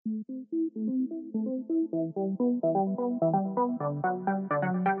Hello,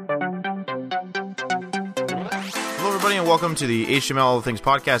 everybody, and welcome to the HTML Things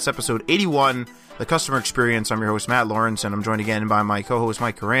Podcast, episode 81, The Customer Experience. I'm your host, Matt Lawrence, and I'm joined again by my co-host,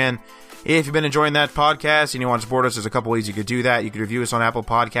 Mike Coran. If you've been enjoying that podcast and you want to support us, there's a couple ways you could do that. You could review us on Apple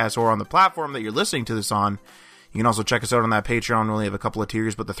Podcasts or on the platform that you're listening to this on. You can also check us out on that Patreon. We only have a couple of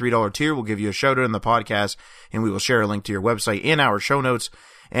tiers, but the $3 tier will give you a shout-out in the podcast, and we will share a link to your website in our show notes.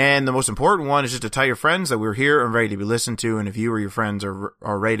 And the most important one is just to tell your friends that we're here and ready to be listened to. And if you or your friends are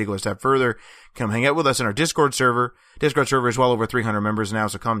ready to go a step further, come hang out with us in our Discord server. Discord server is well over 300 members now,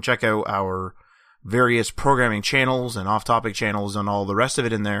 so come check out our various programming channels and off-topic channels and all the rest of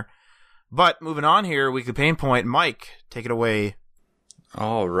it in there. But moving on here, Weekly Pain Point. Mike, take it away.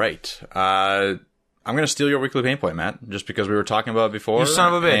 All right. I'm going to steal your Weekly Pain Point, Matt, just because we were talking about it before. You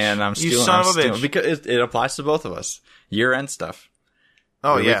son of a bitch. And I'm stealing, you son of a bitch. Because it applies to both of us. Year-end stuff.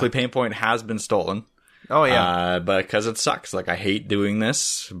 Oh, the yeah. Weekly Pain Point has been stolen. Oh, yeah. But because it sucks. Like, I hate doing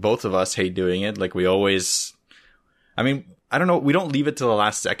this. Both of us hate doing it. Like, we always... I mean, I don't know. We don't leave it to the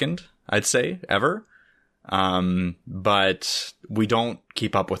last second, I'd say, ever. But we don't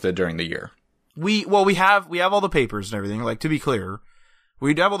keep up with it during the year. We have all the papers and everything. Like, to be clear,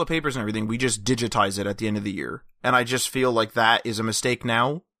 we have all the papers and everything. We just digitize it at the end of the year. And I just feel like that is a mistake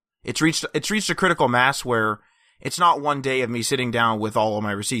now. It's reached a critical mass where it's not one day of me sitting down with all of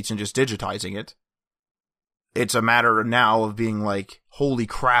my receipts and just digitizing it. It's a matter now of being like, holy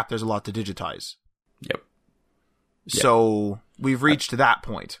crap, there's a lot to digitize. Yep. So we've reached that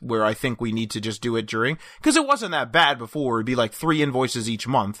point where I think we need to just do it during, because it wasn't that bad before. It'd be like 3 invoices each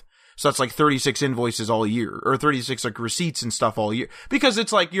month. So that's like 36 invoices all year, or 36 like receipts and stuff all year. Because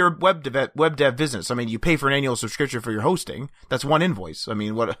it's like your web dev business. I mean, you pay for an annual subscription for your hosting. That's one invoice. I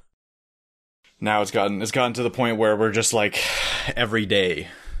mean, what? Now it's gotten to the point where we're just like every day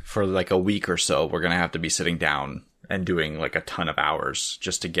for like a week or so, we're going to have to be sitting down and doing like a ton of hours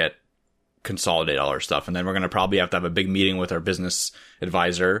just to consolidate all our stuff. And then we're going to probably have to have a big meeting with our business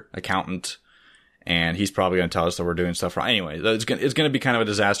advisor, accountant, and he's probably going to tell us that we're doing stuff wrong. Anyway, it's going to be kind of a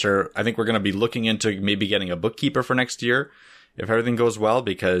disaster. I think we're going to be looking into maybe getting a bookkeeper for next year if everything goes well,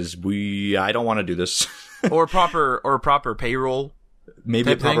 because I don't want to do this. or proper payroll.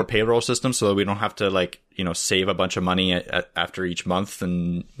 Maybe a proper payroll system so that we don't have to save a bunch of money after each month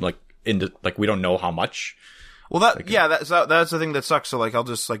and we don't know how much. Well, that's the thing that sucks. So like, I'll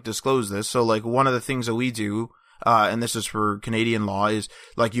just like disclose this. So like, one of the things that we do, and this is for Canadian law, is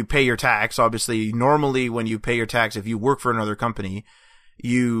like you pay your tax. Obviously, normally when you pay your tax, if you work for another company,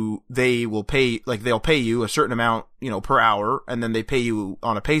 they'll pay you a certain amount, per hour, and then they pay you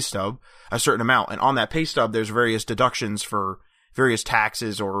on a pay stub a certain amount. And on that pay stub, there's various deductions for various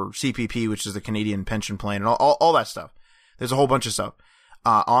taxes or CPP, which is the Canadian pension plan, and all that stuff. There's a whole bunch of stuff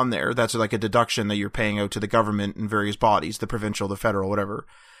on there. That's like a deduction that you're paying out to the government and various bodies, the provincial, the federal, whatever.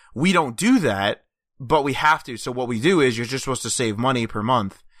 We don't do that, but we have to. So what we do is you're just supposed to save money per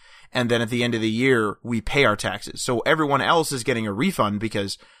month, and then at the end of the year, we pay our taxes. So everyone else is getting a refund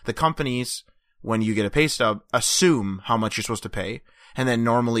because the companies, when you get a pay stub, assume how much you're supposed to pay, and then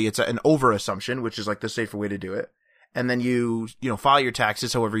normally it's an over-assumption, which is like the safer way to do it. And then you file your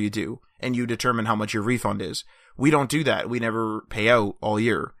taxes however you do, and you determine how much your refund is. We don't do that. We never pay out all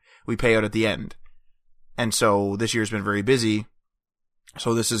year. We pay out at the end. And so this year's been very busy.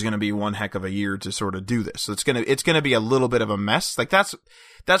 So this is going to be one heck of a year to sort of do this. So it's going to be a little bit of a mess. Like that's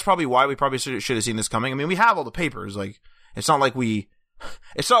probably why we probably should have seen this coming. I mean, we have all the papers. Like, it's not like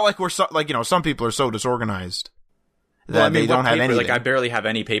we're some people are so disorganized that they don't have anything. Like, I barely have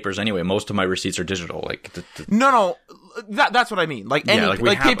any papers anyway. Most of my receipts are digital. Like, no, that's what I mean. Like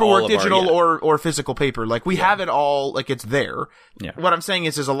like paperwork, digital or physical paper. Like, we have it all. Like, it's there. Yeah. What I'm saying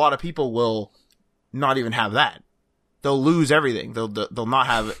is a lot of people will not even have that. They'll lose everything. They'll not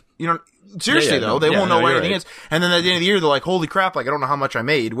have it. Seriously though, they won't know where anything is. And then at the end of the year, they're like, "Holy crap! Like, I don't know how much I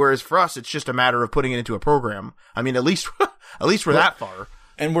made." Whereas for us, it's just a matter of putting it into a program. I mean, at least we're that far.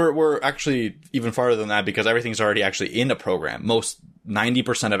 And we're actually even farther than that, because everything's already actually in a program.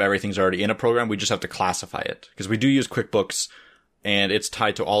 90% of everything's already in a program. We just have to classify it, because we do use QuickBooks, and it's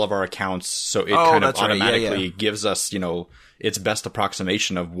tied to all of our accounts. So it kind of automatically gives us, its best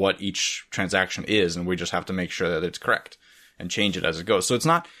approximation of what each transaction is. And we just have to make sure that it's correct and change it as it goes. So it's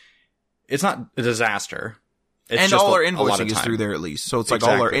not a disaster. It's and just all our invoicing is through there at least. So it's like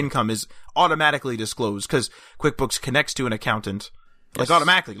all our income is automatically disclosed, because QuickBooks connects to an accountant. Like,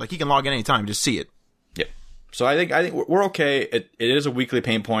 automatically. Like, he can log in anytime, just see it. Yeah. So I think we're okay. It is a weekly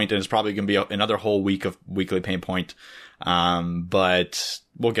pain point, and it's probably going to be another whole week of weekly pain point. But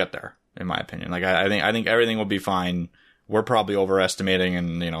we'll get there, in my opinion. Like, I think everything will be fine we're probably overestimating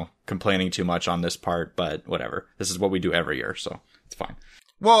and, complaining too much on this part, but whatever. This is what we do every year, so it's fine.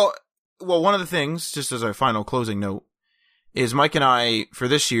 Well, one of the things, just as a final closing note, is Mike and I, for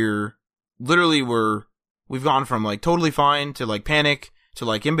this year, literally we've gone from like totally fine to like panic to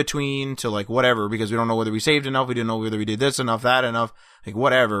like in between to like whatever, because we don't know whether we saved enough, we didn't know whether we did this enough, that enough, like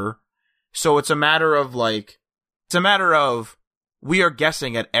whatever. So it's a matter of we are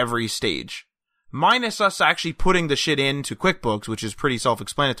guessing at every stage. Minus us actually putting the shit into QuickBooks, which is pretty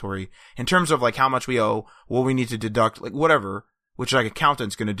self-explanatory, in terms of like how much we owe, what we need to deduct, like whatever, which like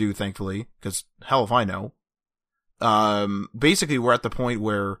accountant's gonna do, thankfully, because hell if I know. Basically we're at the point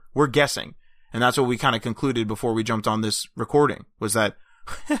where we're guessing. And that's what we kind of concluded before we jumped on this recording, was that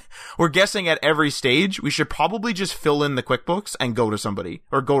we're guessing at every stage. We should probably just fill in the QuickBooks and go to somebody,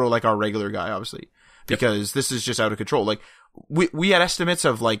 or go to like our regular guy, obviously, because this is just out of control. Like we had estimates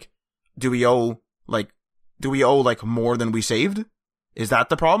of like, do we owe like more than we saved? Is that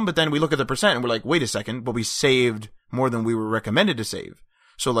the problem? But then we look at the percent and we're like, wait a second, but we saved more than we were recommended to save.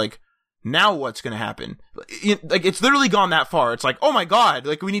 So like, now what's going to happen? Like, it's literally gone that far. It's like, oh my God,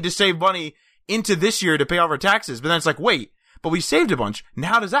 like we need to save money into this year to pay off our taxes. But then it's like, wait, but we saved a bunch. And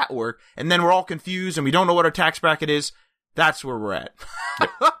how does that work? And then we're all confused and we don't know what our tax bracket is. That's where we're at.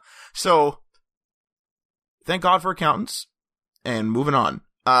 So thank God for accountants, and moving on.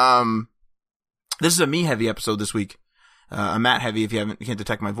 This is a me heavy episode this week. A Matt heavy, if you can't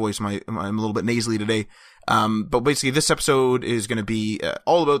detect my voice. I'm a little bit nasally today. But basically this episode is going to be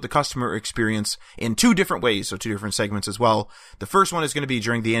all about the customer experience in two different ways. So 2 different segments as well. The first one is going to be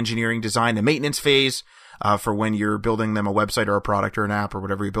during the engineering, design, and maintenance phase, for when you're building them a website or a product or an app or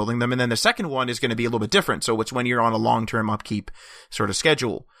whatever you're building them. And then the second one is going to be a little bit different. So it's when you're on a long-term upkeep sort of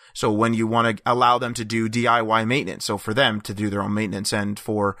schedule. So when you want to allow them to do DIY maintenance. So for them to do their own maintenance, and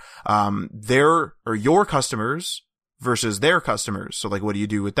for, your customers versus their customers. So like, what do you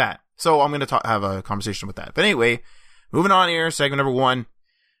do with that? So I'm going to have a conversation with that. But anyway, moving on here, segment number 1,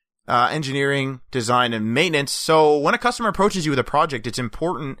 engineering, design, and maintenance. So when a customer approaches you with a project, it's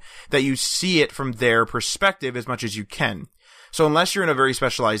important that you see it from their perspective as much as you can. So unless you're in a very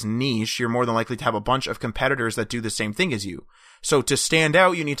specialized niche, you're more than likely to have a bunch of competitors that do the same thing as you. So to stand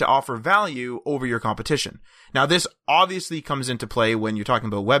out, you need to offer value over your competition. Now, this obviously comes into play when you're talking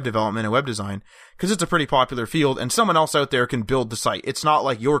about web development and web design, because it's a pretty popular field and someone else out there can build the site. It's not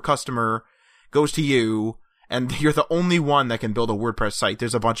like your customer goes to you and you're the only one that can build a WordPress site.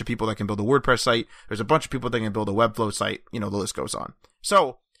 There's a bunch of people that can build a WordPress site. There's a bunch of people that can build a Webflow site. The list goes on.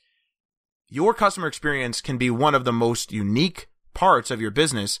 So your customer experience can be one of the most unique parts of your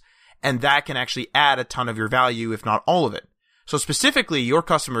business, and that can actually add a ton of your value, if not all of it. So specifically, your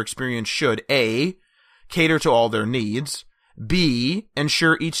customer experience should A, cater to all their needs, B,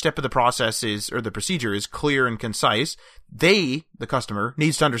 ensure each step of the process or the procedure is clear and concise. The customer,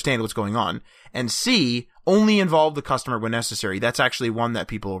 needs to understand what's going on. And C, only involve the customer when necessary. That's actually one that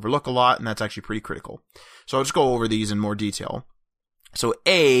people overlook a lot, and that's actually pretty critical. So I'll just go over these in more detail. So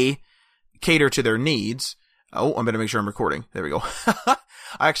A, cater to their needs. Oh, I'm going to make sure I'm recording. There we go.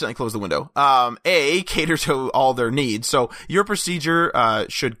 I accidentally closed the window. A, cater to all their needs. So your procedure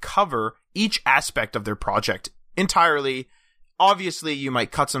should cover each aspect of their project entirely. Obviously, you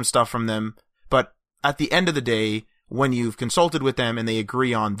might cut some stuff from them, but at the end of the day, when you've consulted with them and they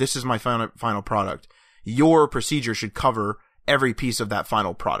agree on this is my final product, your procedure should cover every piece of that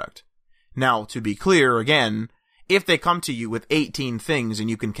final product. Now, to be clear, again, if they come to you with 18 things and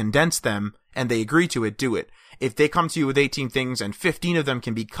you can condense them and they agree to it, do it. If they come to you with 18 things and 15 of them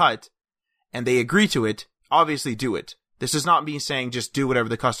can be cut and they agree to it, obviously do it. This is not me saying just do whatever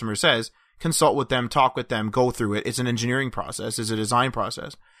the customer says. Consult with them, talk with them, go through it. It's an engineering process. It's a design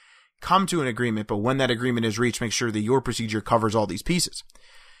process. Come to an agreement, but when that agreement is reached, make sure that your procedure covers all these pieces.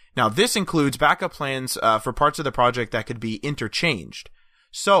 Now, this includes backup plans for parts of the project that could be interchanged.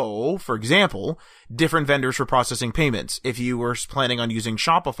 So, for example, different vendors for processing payments. If you were planning on using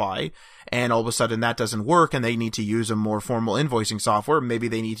Shopify and all of a sudden that doesn't work and they need to use a more formal invoicing software, maybe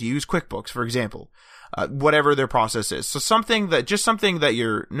they need to use QuickBooks, for example. Whatever their process is. So something that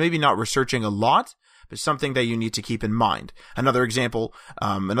you're maybe not researching a lot, but something that you need to keep in mind. Another example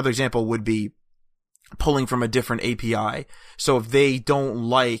would be pulling from a different API. So if they don't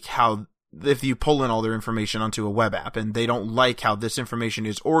like if you pull in all their information onto a web app and they don't like how this information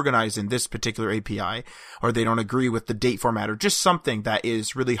is organized in this particular API, or they don't agree with the date format, or just something that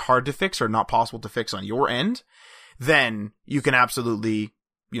is really hard to fix or not possible to fix on your end, then you can absolutely,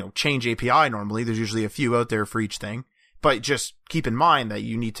 change API normally. There's usually a few out there for each thing, but just keep in mind that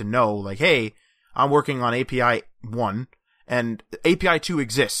you need to know, like, hey, I'm working on API 1 and API 2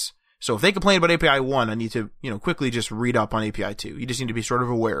 exists. So if they complain about API 1, I need to, quickly just read up on API 2. You just need to be sort of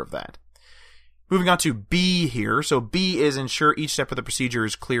aware of that. Moving on to B here. So B is ensure each step of the procedure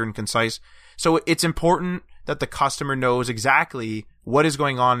is clear and concise. So it's important that the customer knows exactly what is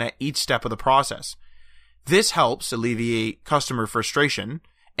going on at each step of the process. This helps alleviate customer frustration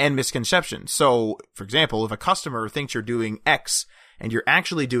and misconceptions. So, for example, if a customer thinks you're doing X and you're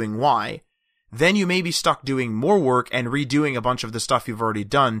actually doing Y, then you may be stuck doing more work and redoing a bunch of the stuff you've already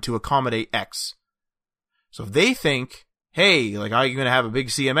done to accommodate X. So if they think, hey, like I'm going to have a big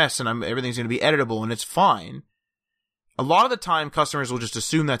CMS and everything's going to be editable and it's fine, a lot of the time customers will just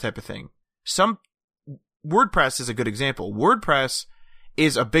assume that type of thing. WordPress is a good example. WordPress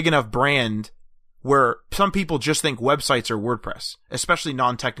is a big enough brand where some people just think websites are WordPress, especially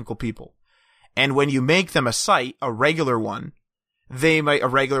non-technical people. And when you make them a site, a regular one,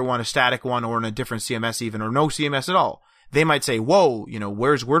 a static one, or in a different CMS even, or no CMS at all, they might say, whoa,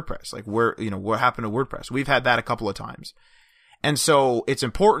 where's WordPress? Like, what happened to WordPress? We've had that a couple of times. And so it's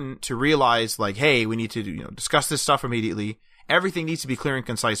important to realize, like, hey, we need to, discuss this stuff immediately. Everything needs to be clear and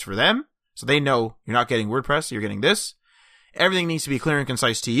concise for them. So they know you're not getting WordPress, you're getting this. Everything needs to be clear and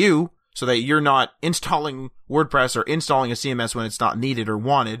concise to you so that you're not installing WordPress or installing a CMS when it's not needed or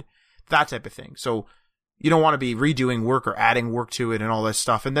wanted. That type of thing. So you don't want to be redoing work or adding work to it and all this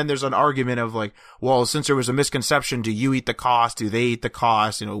stuff. And then there's an argument of like, well, since there was a misconception, do you eat the cost? Do they eat the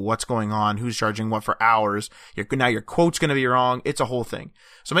cost? What's going on? Who's charging what for hours? Now your quote's going to be wrong. It's a whole thing.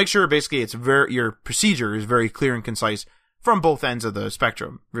 So make sure basically your procedure is very clear and concise from both ends of the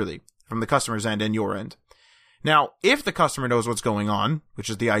spectrum, really, from the customer's end and your end. Now, if the customer knows what's going on,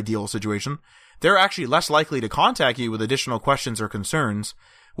 which is the ideal situation, they're actually less likely to contact you with additional questions or concerns,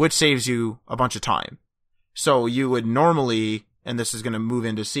 which saves you a bunch of time. So you would normally, and this is going to move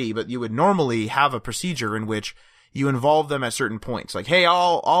into C, but you would normally have a procedure in which you involve them at certain points. Like, hey,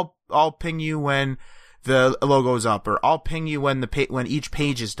 I'll ping you when the logo's up, or I'll ping you when each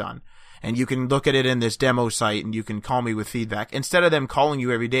page is done. And you can look at it in this demo site and you can call me with feedback. Instead of them calling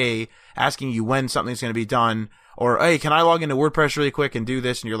you every day, asking you when something's going to be done, or, hey, can I log into WordPress really quick and do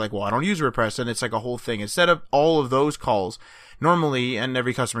this? And you're like, well, I don't use WordPress. And it's like a whole thing. Instead of all of those calls, normally, and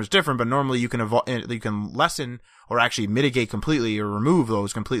every customer is different, but normally you can lessen or actually mitigate completely or remove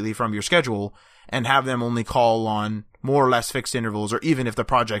those completely from your schedule and have them only call on more or less fixed intervals, or even if the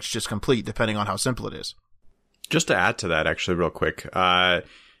project's just complete, depending on how simple it is. Just to add to that, actually, real quick,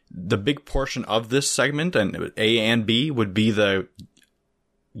 the big portion of this segment, and A and B, would be the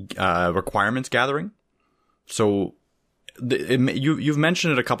requirements gathering. So you've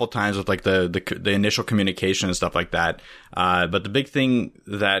mentioned it a couple times with like the initial communication and stuff like that. But the big thing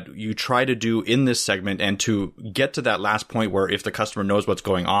that you try to do in this segment, and to get to that last point where if the customer knows what's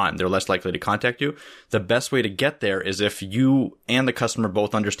going on, they're less likely to contact you. The best way to get there is if you and the customer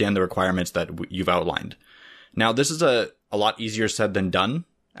both understand the requirements that you've outlined. Now, this is a lot easier said than done,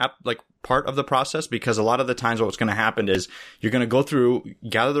 part of the process, because a lot of the times what's going to happen is you're going to go through,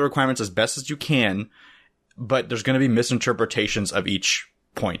 gather the requirements as best as you can, but there's going to be misinterpretations of each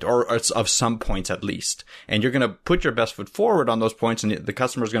point, or of some points at least. And you're going to put your best foot forward on those points, and the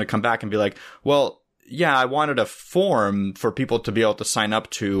customer is going to come back and be like, well, yeah, I wanted a form for people to be able to sign up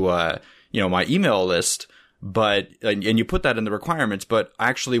to, my email list, but, and you put that in the requirements, but I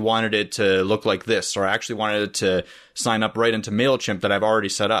actually wanted it to look like this, or I actually wanted it to sign up right into MailChimp that I've already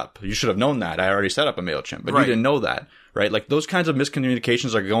set up. You should have known that. I already set up a MailChimp, but right. You didn't know that, right? Like, those kinds of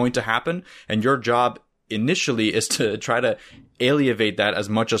miscommunications are going to happen, and your job initially is to try to alleviate that as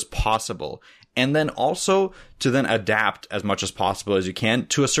much as possible. And then also to then adapt as much as possible as you can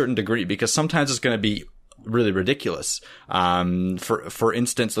to a certain degree, because sometimes it's going to be really ridiculous. For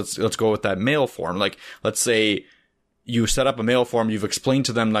instance, let's go with that mail form. Like, let's say you set up a mail form, you've explained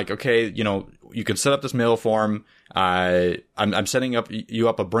to them, like, okay, you can set up this mail form. I'm setting you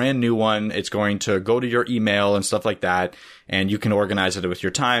up a brand new one. It's going to go to your email and stuff like that. And you can organize it with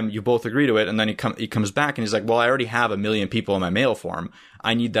your time. You both agree to it. And then he comes back and he's like, well, I already have 1 million people in my mail form.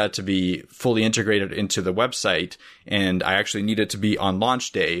 I need that to be fully integrated into the website. And I actually need it to be on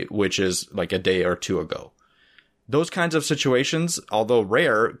launch day, which is like a day or two ago. Those kinds of situations, although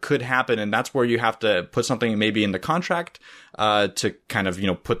rare, could happen, and that's where you have to put something maybe in the contract to kind of,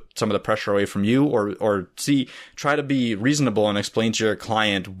 put some of the pressure away from you, or try to be reasonable and explain to your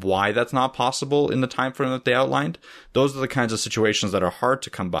client why that's not possible in the time frame that they outlined. Those are the kinds of situations that are hard to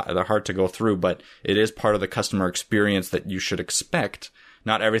come by, they're hard to go through, but it is part of the customer experience that you should expect.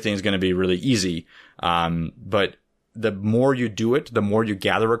 Not everything is going to be really easy, but the more you do it, the more you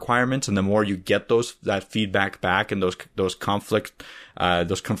gather requirements, and the more you get that feedback back and those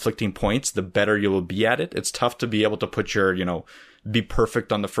conflicting points, the better you will be at it. It's tough to be able to put your, be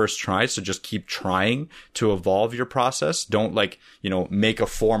perfect on the first try. So just keep trying to evolve your process. Don't make a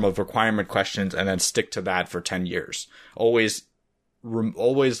form of requirement questions and then stick to that for 10 years. Always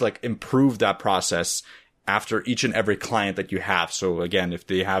improve that process after each and every client that you have. So again, if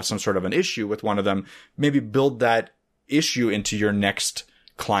they have some sort of an issue with one of them, maybe build that issue into your next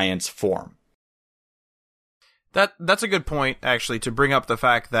client's form. That's a good point, actually, to bring up the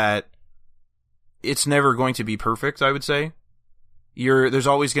fact that it's never going to be perfect, I would say. There's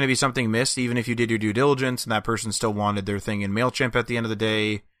always going to be something missed, even if you did your due diligence and that person still wanted their thing in MailChimp at the end of the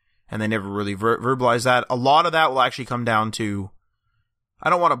day, and they never really verbalized that. A lot of that will actually come down to, I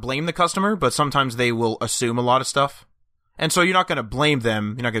don't want to blame the customer, but sometimes they will assume a lot of stuff. And so you're not going to blame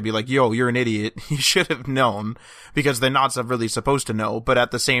them. You're not going to be like, yo, you're an idiot. You should have known, because they're not really supposed to know. But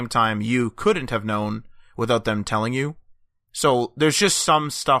at the same time, you couldn't have known without them telling you. So there's just some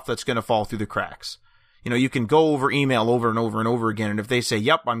stuff that's going to fall through the cracks. You can go over email over and over and over again, and if they say,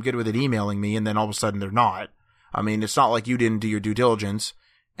 yep, I'm good with it emailing me, and then all of a sudden they're not. I mean, it's not like you didn't do your due diligence,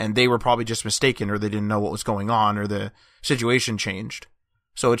 and they were probably just mistaken, or they didn't know what was going on, or the situation changed.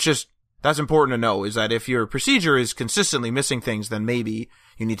 So it's just, that's important to know, is that if your procedure is consistently missing things, then maybe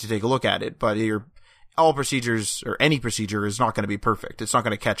you need to take a look at it. But all procedures, or any procedure, is not going to be perfect. It's not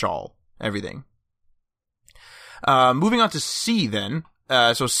going to catch everything. Moving on to C then.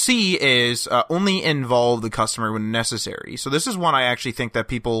 So C is only involve the customer when necessary. So this is one I actually think that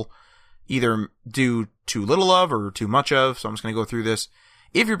people either do too little of or too much of. So I'm just going to go through this.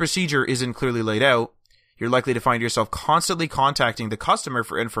 If your procedure isn't clearly laid out, you're likely to find yourself constantly contacting the customer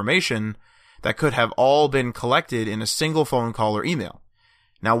for information that could have all been collected in a single phone call or email.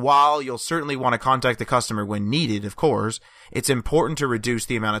 Now, while you'll certainly want to contact the customer when needed, of course, it's important to reduce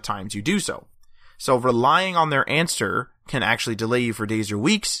the amount of times you do so. So relying on their answer can actually delay you for days or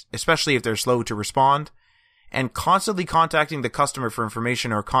weeks, especially if they're slow to respond. And constantly contacting the customer for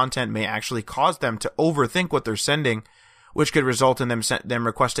information or content may actually cause them to overthink what they're sending, which could result in them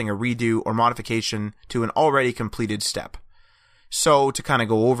requesting a redo or modification to an already completed step. So to kind of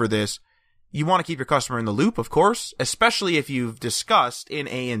go over this, you want to keep your customer in the loop, of course, especially if you've discussed in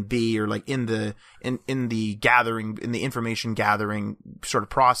A and B, or like in the information gathering sort of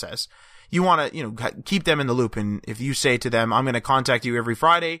process. You want to, keep them in the loop. And if you say to them, I'm going to contact you every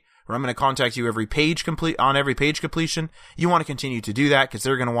Friday, or I'm going to contact you every page completion, you want to continue to do that, because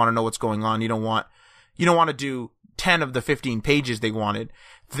they're going to want to know what's going on. You don't want to do 10 of the 15 pages they wanted,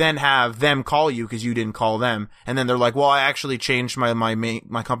 then have them call you because you didn't call them. And then they're like, well, I actually changed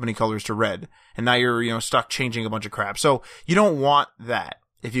my company colors to red. And now you're, stuck changing a bunch of crap. So you don't want that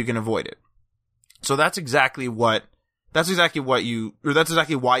if you can avoid it. So that's exactly why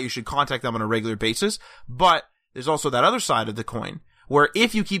you should contact them on a regular basis. But there's also that other side of the coin, where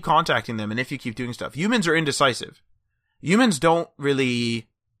if you keep contacting them and if you keep doing stuff, humans are indecisive. Humans don't really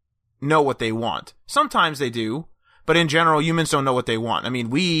know what they want. Sometimes they do, but in general, humans don't know what they want. I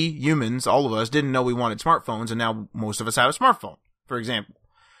mean, we humans, all of us, didn't know we wanted smartphones, and now most of us have a smartphone, for example.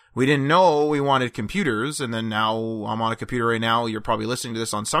 We didn't know we wanted computers, and then now I'm on a computer right now. You're probably listening to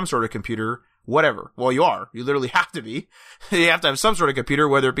this on some sort of computer. Whatever. Well, you are. You literally have to be. You have to have some sort of computer,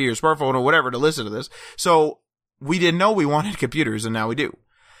 whether it be your smartphone or whatever, to listen to this. So we didn't know we wanted computers, and now we do.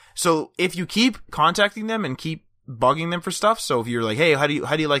 So if you keep contacting them and keep bugging them for stuff, so if you're like, hey, how do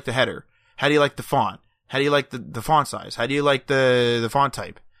you like the header? How do you like the font? How do you like the font size? How do you like the font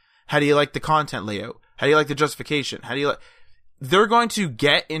type? How do you like the content layout? How do you like the justification? They're going to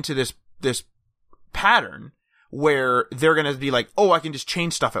get into this pattern where they're going to be like, oh, I can just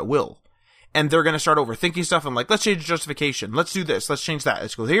change stuff at will. And they're going to start overthinking stuff and like, let's change the justification. Let's do this. Let's change that.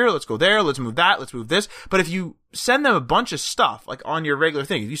 Let's go here. Let's go there. Let's move that. Let's move this. But if you send them a bunch of stuff, like on your regular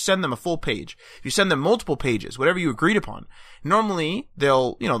thing, if you send them a full page, if you send them multiple pages, whatever you agreed upon, normally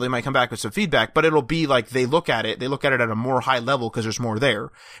they'll, they might come back with some feedback, but it'll be like they look at it at a more high level because there's more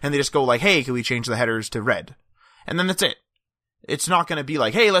there. And they just go like, hey, can we change the headers to red? And then that's it. It's not going to be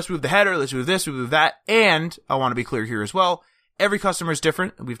like, hey, let's move the header. Let's move this. Move that. And I want to be clear here as well. Every customer is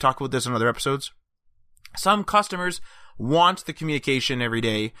different. We've talked about this in other episodes. Some customers want the communication every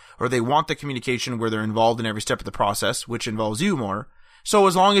day, or they want the communication where they're involved in every step of the process, which involves you more. So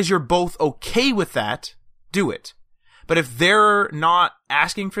as long as you're both okay with that, do it. But if they're not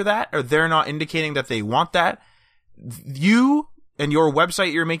asking for that, or they're not indicating that they want that, you and your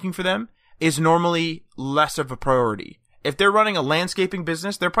website you're making for them is normally less of a priority. If they're running a landscaping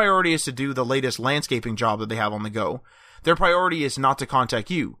business, their priority is to do the latest landscaping job that they have on the go. Their priority is not to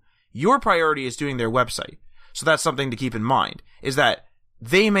contact you. Your priority is doing their website. So that's something to keep in mind, is that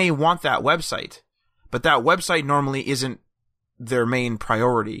they may want that website, but that website normally isn't their main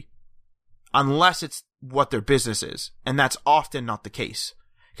priority. Unless it's what their business is. And that's often not the case.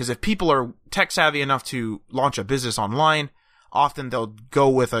 Because if people are tech savvy enough to launch a business online, often they'll go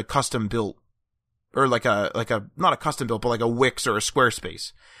with a custom built, or like a, not a custom built, but like a Wix or a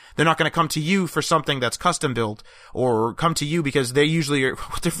Squarespace. They're not going to come to you for something that's custom built, or come to you because they usually are,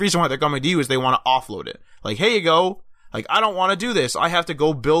 the reason why they're coming to you is they want to offload it. Like, here you go. Like, I don't want to do this. I have to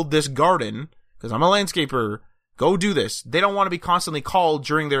go build this garden because I'm a landscaper. Go do this. They don't want to be constantly called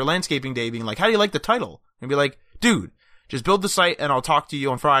during their landscaping day being like, how do you like the title? And be like, dude, just build the site and I'll talk to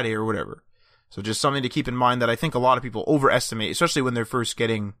you on Friday or whatever. So just something to keep in mind that I think a lot of people overestimate, especially when they're first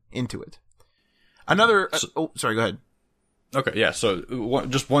getting into it. Sorry, go ahead. Okay, yeah. So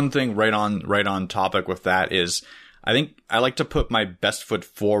just one thing right on topic with that is, I think I like to put my best foot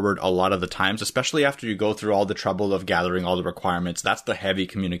forward a lot of the times, especially after you go through all the trouble of gathering all the requirements. That's the heavy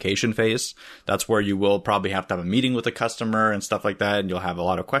communication phase. That's where you will probably have to have a meeting with the customer and stuff like that, and you'll have a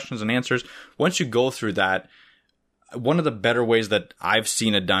lot of questions and answers. Once you go through that, one of the better ways that I've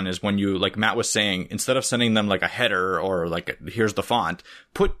seen it done is when you, like Matt was saying, instead of sending them like a header or like, here's the font,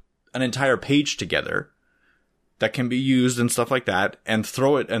 put an entire page together that can be used and stuff like that, and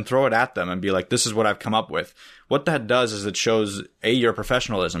throw it at them and be like, this is what I've come up with. What that does is it shows your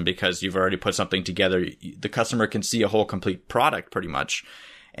professionalism, because you've already put something together. The customer can see a whole complete product pretty much.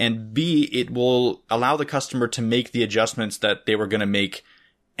 And B, it will allow the customer to make the adjustments that they were going to make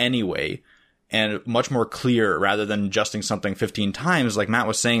anyway, and much more clear, rather than adjusting something 15 times. Like Matt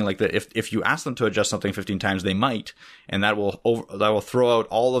was saying, like that if you ask them to adjust something 15 times, they might, and that will throw out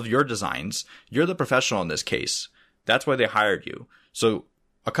all of your designs. You're the professional in this case. That's why they hired you. So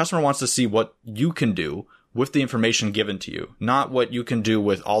a customer wants to see what you can do with the information given to you, not what you can do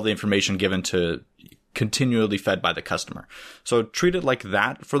with all the information given to continually fed by the customer. So treat it like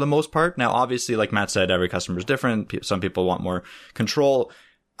that for the most part. Now, obviously, like Matt said, every customer is different. Some people want more control.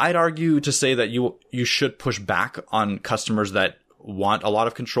 I'd argue to say that you should push back on customers that want a lot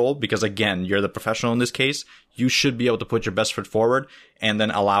of control, because again, you're the professional in this case. You should be able to put your best foot forward and then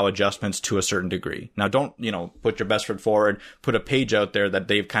allow adjustments to a certain degree. Now, don't, put your best foot forward, put a page out there that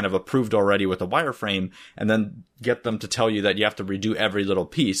they've kind of approved already with a wireframe, and then get them to tell you that you have to redo every little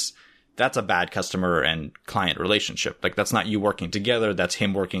piece. That's a bad customer and client relationship. Like, that's not you working together. That's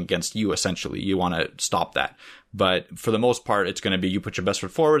him working against you, essentially. You want to stop that. But for the most part, it's going to be you put your best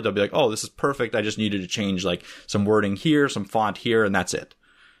foot forward. They'll be like, oh, this is perfect. I just needed to change like some wording here, some font here, and that's it.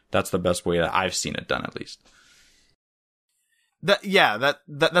 That's the best way that I've seen it done, at least.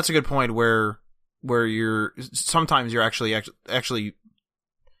 That's a good point where sometimes you're actually, I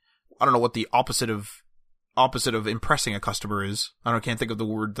don't know what the opposite of impressing a customer is. Can't think of the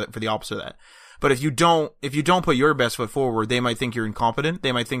word for the opposite of that. But if you don't put your best foot forward, they might think you're incompetent.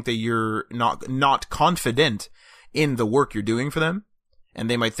 They might think that you're not confident in the work you're doing for them. And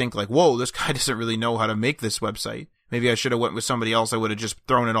they might think like, whoa, this guy doesn't really know how to make this website. Maybe I should have went with somebody else. I would have just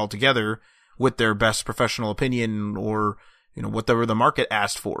thrown it all together with their best professional opinion, or, whatever the market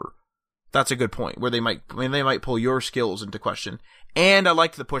asked for. That's a good point where they might pull your skills into question. And I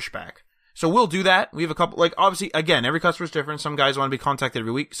like the pushback. So we'll do that. We have a couple, like, obviously, again, every customer is different. Some guys want to be contacted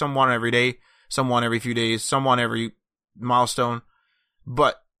every week. Some want it every day. Some want every few days. Some want every milestone.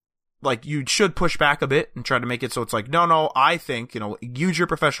 But, like, you should push back a bit and try to make it so it's like, no, I think, use your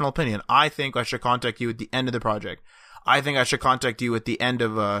professional opinion. I think I should contact you at the end of the project. I think I should contact you at the end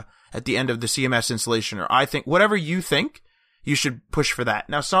of the CMS installation. Or I think, whatever you think, you should push for that.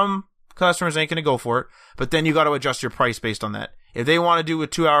 Now, some customers ain't going to go for it, but then you got to adjust your price based on that. If they want to do a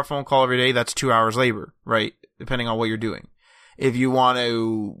 2-hour phone call every day, that's 2 hours labor, right? Depending on what you're doing. If you want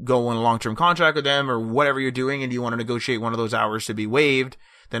to go on a long-term contract with them or whatever you're doing, and you want to negotiate one of those hours to be waived,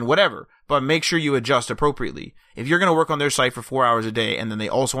 then whatever. But make sure you adjust appropriately. If you're going to work on their site for 4 hours a day and then they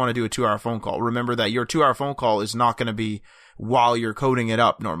also want to do a 2-hour phone call, remember that your 2-hour phone call is not going to be while you're coding it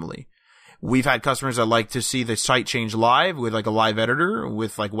up normally. We've had customers that like to see the site change live with like a live editor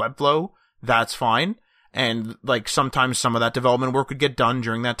with like Webflow. That's fine. And like sometimes some of that development work would get done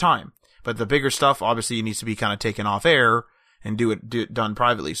during that time. But the bigger stuff obviously needs to be kind of taken off air and do it done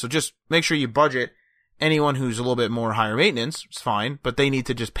privately. So just make sure you budget. Anyone who's a little bit more higher maintenance is fine, but they need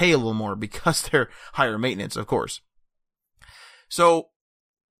to just pay a little more because they're higher maintenance, of course. So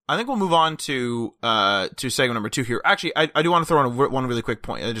I think we'll move on to segment number 2 here. Actually, I do want to throw in one really quick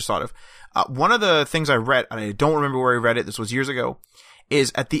point I just thought of. One of the things I read, and I don't remember where I read it, this was years ago,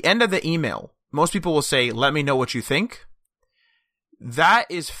 is at the end of the email, most people will say, let me know what you think. That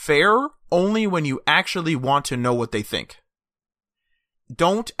is fair only when you actually want to know what they think.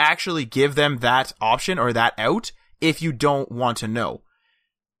 Don't actually give them that option or that out if you don't want to know.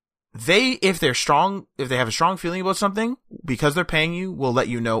 If they have a strong feeling about something, because they're paying you, will let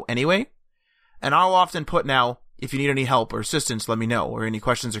you know anyway. And I'll often put now, if you need any help or assistance, let me know, or any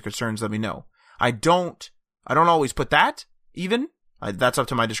questions or concerns, let me know. I don't always put that, even. That's up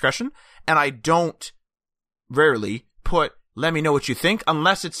to my discretion. And I don't rarely put, let me know what you think,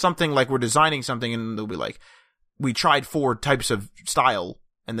 unless it's something like we're designing something and they'll be like, we tried 4 types of style,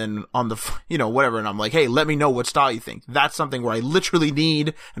 and then on the, whatever, and I'm like, hey, let me know what style you think. That's something where I literally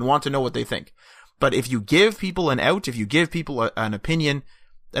need and want to know what they think. But if you give people an out, if you give people an opinion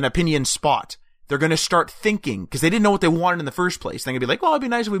spot, they're going to start thinking, because they didn't know what they wanted in the first place. They're going to be like, well, it'd be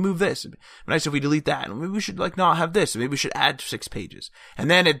nice if we move this. It'd be nice if we delete that. And maybe we should not have this. Maybe we should add 6 pages. And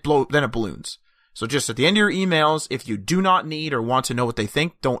then it balloons. So just at the end of your emails, if you do not need or want to know what they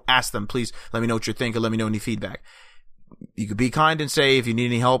think, don't ask them, please let me know what you think, or let me know any feedback. You could be kind and say, if you need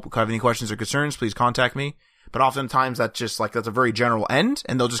any help, have any questions or concerns, please contact me. But oftentimes that's a very general end,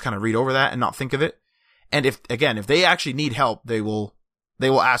 and they'll just kind of read over that and not think of it. And if they actually need help, they will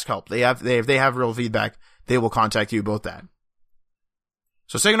ask help. If they have real feedback, they will contact you about that.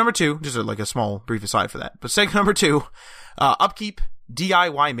 So segment number 2, just a small brief aside for that. But segment number 2, upkeep,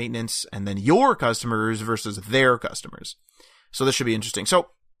 DIY maintenance, and then your customers versus their customers. So this should be interesting.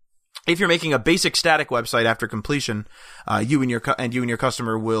 So if you're making a basic static website after completion, you and your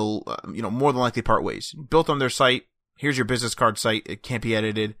customer will, more than likely part ways. Built on their site. Here's your business card site. It can't be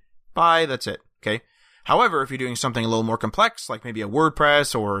edited. Bye. That's it. Okay. However, if you're doing something a little more complex, like maybe a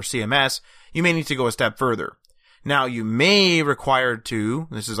WordPress or CMS, you may need to go a step further. Now, you may require to,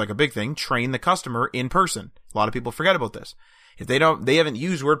 this is like a big thing, train the customer in person. A lot of people forget about this. If they haven't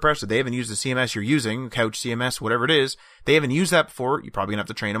used WordPress, or they haven't used the CMS you're using, Couch CMS, whatever it is, they haven't used that before, you're probably gonna have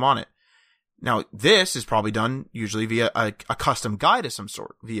to train them on it. Now, this is probably done usually via a custom guide of some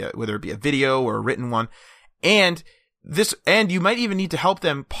sort, whether it be a video or a written one. And you might even need to help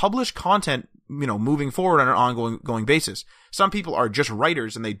them publish content, moving forward on an ongoing basis. Some people are just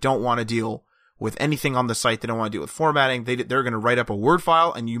writers and they don't want to deal with anything on the site. They don't want to deal with formatting. They're going to write up a Word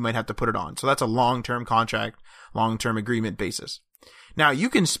file and you might have to put it on. So that's a long-term contract, long-term agreement basis. Now, you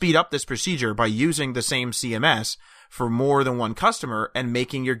can speed up this procedure by using the same CMS for more than one customer and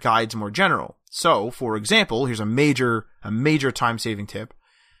making your guides more general. So, for example, here's a major time-saving tip.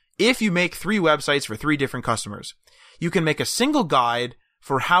 If you make 3 websites for 3 different customers, you can make a single guide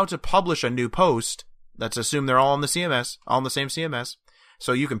for how to publish a new post. Let's assume they're all on the same CMS.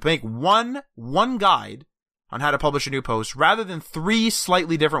 So you can make one guide on how to publish a new post rather than 3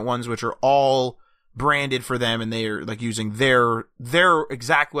 slightly different ones, which are all branded for them and they're like using their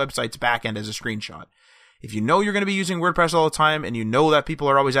exact website's backend as a screenshot. If you know you're going to be using WordPress all the time and you know that people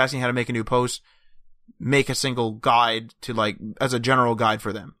are always asking how to make a new post, make a single guide as a general guide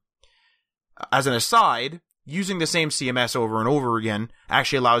for them. As an aside, using the same CMS over and over again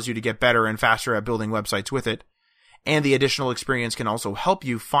actually allows you to get better and faster at building websites with it. And the additional experience can also help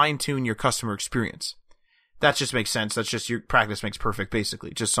you fine-tune your customer experience. That just makes sense. That's just your practice makes perfect,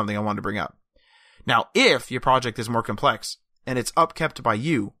 basically. Just something I wanted to bring up. Now, if your project is more complex and it's upkept by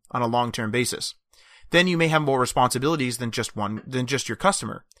you on a long-term basis, then you may have more responsibilities than just your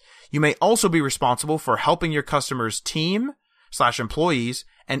customer. You may also be responsible for helping your customer's team / employees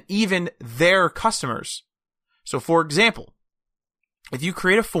and even their customers. So, for example, if you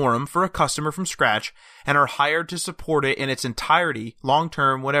create a forum for a customer from scratch and are hired to support it in its entirety,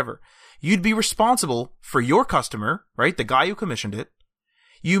 long-term, whatever, you'd be responsible for your customer, right? The guy who commissioned it.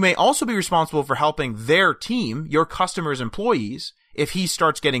 You may also be responsible for helping their team, your customer's employees, if he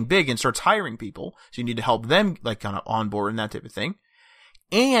starts getting big and starts hiring people. So you need to help them kind of onboard and that type of thing.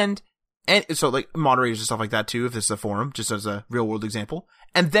 And so moderators and stuff like that too, if this is a forum, just as a real world example.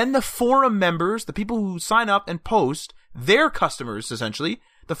 And then the forum members, the people who sign up and post, their customers, essentially,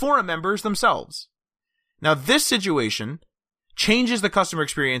 the forum members themselves. Now this situation changes the customer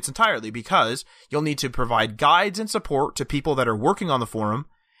experience entirely because you'll need to provide guides and support to people that are working on the forum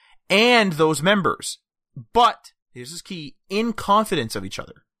and those members. But, this is key, in confidence of each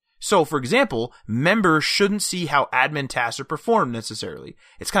other. So, for example, members shouldn't see how admin tasks are performed necessarily.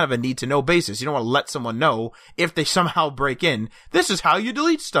 It's kind of a need-to-know basis. You don't want to let someone know if they somehow break in. This is how you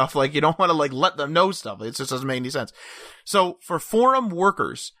delete stuff. You don't want to let them know stuff. It just doesn't make any sense. So, for forum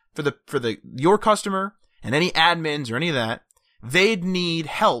workers, for your customer and any admins or any of that, they'd need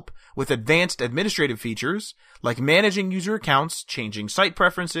help with advanced administrative features like managing user accounts, changing site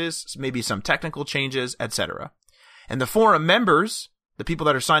preferences, maybe some technical changes, etc. And the forum members, the people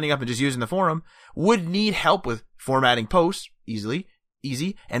that are signing up and just using the forum, would need help with formatting posts, easy,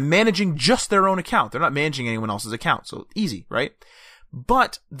 and managing just their own account. They're not managing anyone else's account, so easy, right?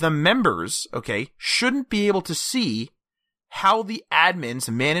 But the members, shouldn't be able to see how the admins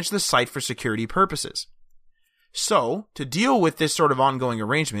manage the site for security purposes. So, to deal with this sort of ongoing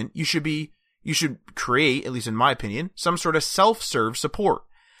arrangement, you should be you should create, at least in my opinion, some sort of self-serve support,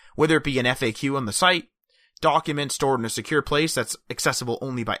 whether it be an FAQ on the site, documents stored in a secure place that's accessible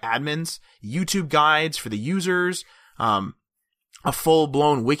only by admins, YouTube guides for the users, a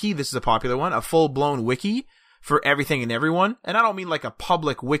full-blown wiki. This is a popular one, a full-blown wiki for everything and everyone. And I don't mean like a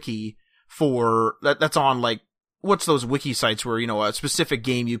public wiki for that's on like, what's those wiki sites where, a specific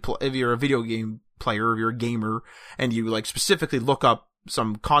game you play, if you're a video game player, if you're a gamer, and you like specifically look up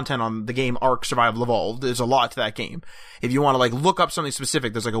some content on the game Ark Survival Evolved. There's a lot to that game. If you want to like look up something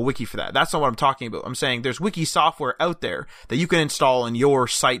specific, there's like a wiki for that. That's not what I'm talking about. I'm saying there's wiki software out there that you can install in your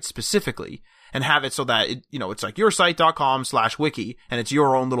site specifically and have it so that it, it's like yoursite.com/wiki, and it's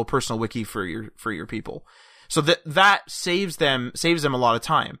your own little personal wiki for your people. So that saves them a lot of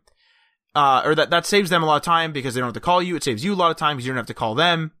time. Or that saves them a lot of time because they don't have to call you. It saves you a lot of time because you don't have to call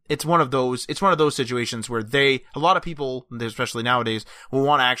them. It's one of those situations where a lot of people, especially nowadays, will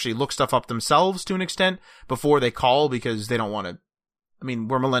want to actually look stuff up themselves to an extent before they call because they don't want to. I mean,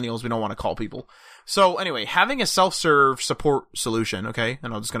 we're millennials. We don't want to call people. So anyway, having a self-serve support solution, okay,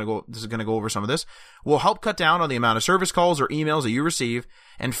 and this is going to go over some of this, will help cut down on the amount of service calls or emails that you receive.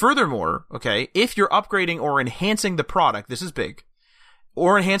 And furthermore, okay, if you're upgrading or enhancing the product, this is big,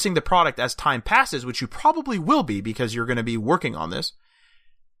 or enhancing the product as time passes, which you probably will be because you're going to be working on this,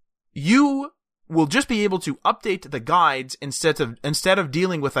 you will just be able to update the guides instead of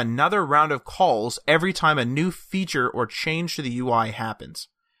dealing with another round of calls every time a new feature or change to the UI happens.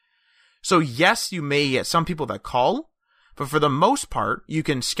 So yes, you may get some people that call, but for the most part, you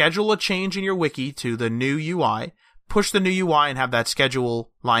can schedule a change in your wiki to the new UI, push the new UI and have that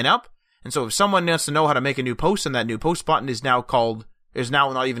schedule line up. And so if someone wants to know how to make a new post, and that new post button is now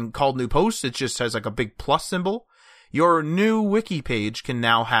not even called new post, it just has like a big plus symbol, your new wiki page can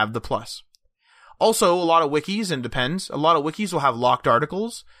now have the plus. Also, a lot of wikis, and depends, a lot of wikis will have locked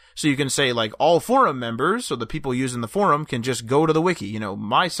articles, so you can say like all forum members, so the people using the forum can just go to the wiki,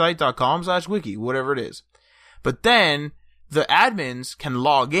 mysite.com/wiki, whatever it is. But then the admins can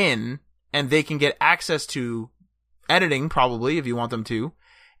log in and they can get access to editing, probably, if you want them to,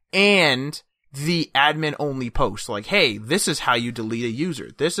 and the admin only post, like, hey, this is how you delete a user.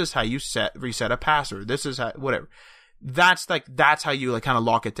 This is how you reset a password. This is how, whatever. That's how you like kind of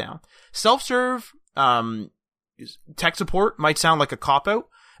lock it down. Self-serve, tech support might sound like a cop-out,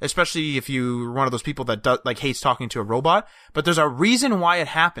 especially if you're one of those people that hates talking to a robot, but there's a reason why it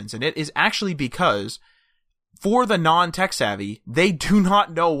happens, and it is actually because for the non-tech savvy, they do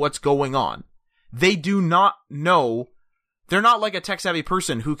not know what's going on. They do not know. They're not like a tech savvy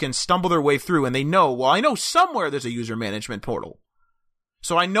person who can stumble their way through and they know, well, I know somewhere there's a user management portal.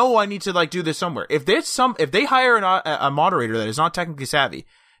 So I know I need to like do this somewhere. If they hire a moderator that is not technically savvy,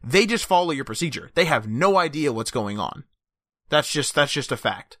 they just follow your procedure. They have no idea what's going on. That's just a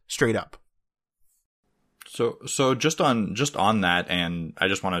fact, straight up. So just on that, and I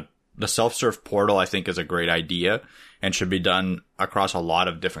just want to, the self-serve portal I think is a great idea and should be done across a lot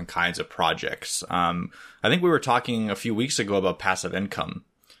of different kinds of projects. I think we were talking a few weeks ago about passive income.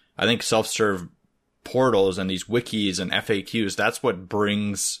 I think self-serve portals and these wikis and FAQs, that's what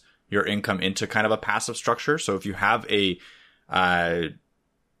brings your income into kind of a passive structure. So if you have a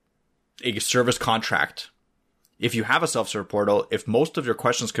service contract, if you have a self-serve portal, if most of your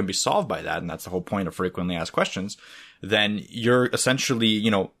questions can be solved by that, and that's the whole point of frequently asked questions, then you're essentially,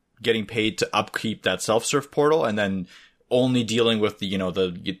 getting paid to upkeep that self-serve portal and then only dealing with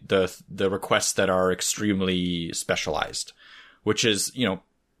the requests that are extremely specialized, which is,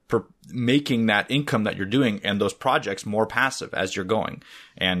 making that income that you're doing and those projects more passive as you're going.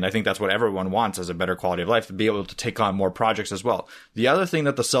 And I think that's what everyone wants, as a better quality of life, to be able to take on more projects as well. The other thing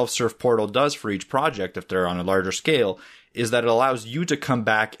that the self-serve portal does for each project, if they're on a larger scale, is that it allows you to come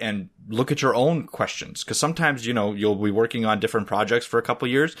back and look at your own questions. Because sometimes, you'll be working on different projects for a couple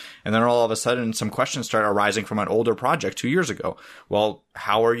of years, and then all of a sudden some questions start arising from an older project 2 years ago. Well,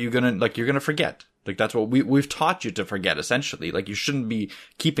 how are you going to, you're going to forget. That's what we've taught you to forget, essentially. You shouldn't be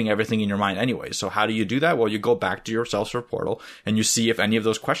keeping everything in your mind anyway. So how do you do that? Well, you go back to your self-serve portal and you see if any of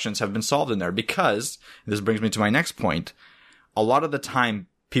those questions have been solved in there. Because, this brings me to my next point, a lot of the time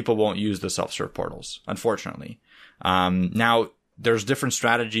people won't use the self-serve portals, unfortunately. Now, there's different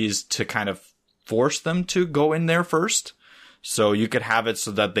strategies to kind of force them to go in there first. So you could have it so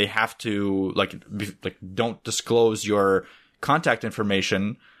that they have to, don't disclose your contact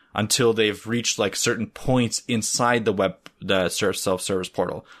information until they've reached certain points inside the self-service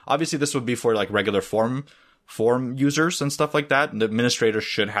portal. Obviously, this would be for regular form users and stuff like that. And the administrators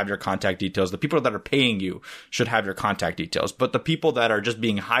should have your contact details. The people that are paying you should have your contact details. But the people that are just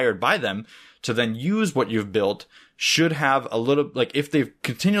being hired by them to then use what you've built should have a little, like, if they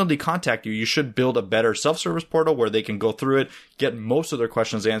continually contact you, you should build a better self-service portal where they can go through it, get most of their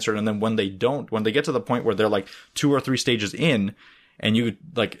questions answered, and then when they get to the point where they're like 2 or 3 stages in, and you,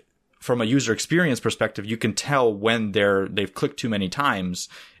 like, from a user experience perspective, you can tell when they've clicked too many times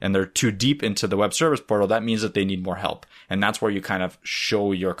and they're too deep into the web service portal. That means that they need more help. And that's where you kind of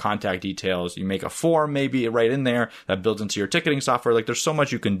show your contact details. You make a form maybe right in there that builds into your ticketing software. Like, there's so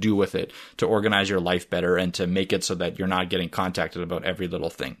much you can do with it to organize your life better and to make it so that you're not getting contacted about every little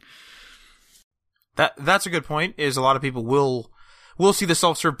thing. That's a good point, is a lot of people will see the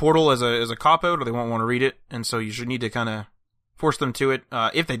self-serve portal as a cop-out, or they won't want to read it. And so you should need to kind of force them to it.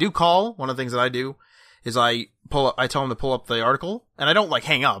 If they do call, one of the things that I do is I tell them to pull up the article, and I don't like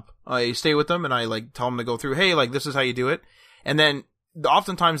hang up. I stay with them and I like tell them to go through, hey, like, this is how you do it. And then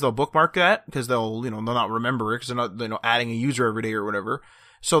oftentimes they'll bookmark that because they'll not remember it because they're not, adding a user every day or whatever.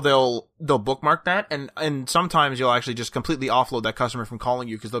 So they'll bookmark that, and sometimes you'll actually just completely offload that customer from calling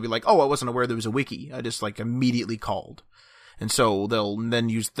you because they'll be like, oh, I wasn't aware there was a wiki. I just like immediately called. And so they'll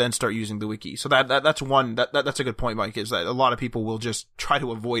then start using the wiki. So that's a good point, Mike, is that a lot of people will just try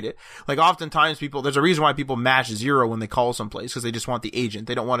to avoid it. Like, oftentimes there's a reason why people mash 0 when they call someplace, because they just want the agent.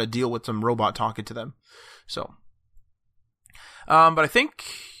 They don't want to deal with some robot talking to them. So, but I think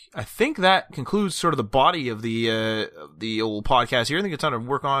that concludes sort of the body of the old podcast here. I think it's time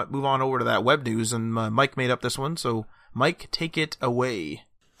to move on over to that web news, and Mike made up this one. So Mike, take it away.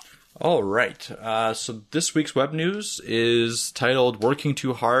 All right. So this week's web news is titled Working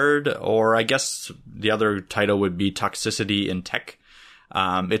Too Hard, or I guess the other title would be Toxicity in Tech.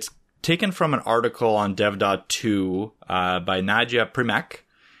 It's taken from an article on Dev.to by Nadia Primak,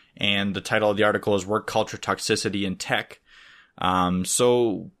 and the title of the article is Work Culture Toxicity in Tech. And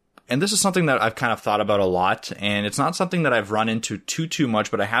this is something that I've kind of thought about a lot, and it's not something that I've run into too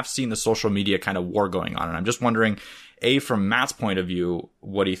much, but I have seen the social media kind of war going on, and I'm just wondering, A, from Matt's point of view,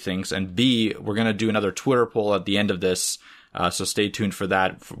 what he thinks, and B, we're going to do another Twitter poll at the end of this, so stay tuned for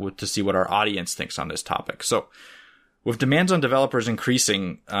that to see what our audience thinks on this topic. So, with demands on developers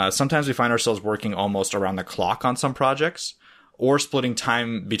increasing, sometimes we find ourselves working almost around the clock on some projects, or splitting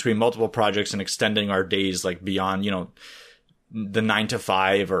time between multiple projects and extending our days like beyond, the 9 to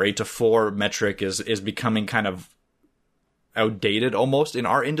 5 or 8 to 4 metric is becoming kind of outdated almost in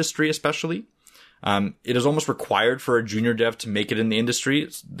our industry, especially. It is almost required for a junior dev to make it in the industry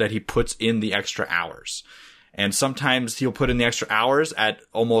that he puts in the extra hours. And sometimes he'll put in the extra hours at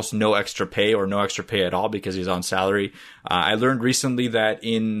almost no extra pay or no extra pay at all because he's on salary. I learned recently that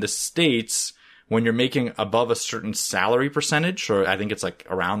in the States, when you're making above a certain salary percentage, or I think it's like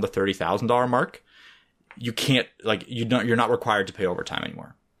around the $30,000 mark, you can't, like, you're not required to pay overtime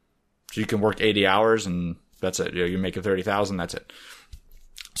anymore. So you can work 80 hours and that's it. You're making 30,000. That's it.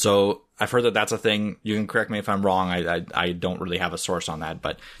 So I've heard that that's a thing. You can correct me if I'm wrong. I don't really have a source on that,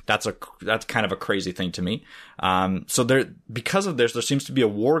 but that's kind of a crazy thing to me. So because of this, there seems to be a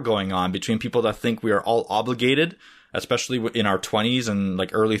war going on between people that think we are all obligated, especially in our 20s and like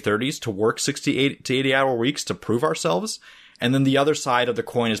early 30s, to work 68 to 80 hour weeks to prove ourselves. And then the other side of the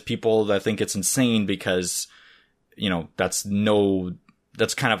coin is people that think it's insane because,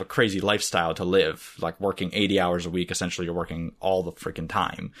 that's kind of a crazy lifestyle to live, like working 80 hours a week. Essentially, you're working all the freaking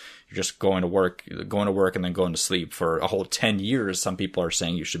time. You're just going to work and then going to sleep for a whole 10 years. Some people are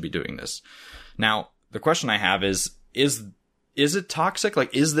saying you should be doing this. Now, the question I have is it toxic?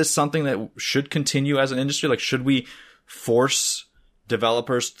 Like, is this something that should continue as an industry? Like, should we force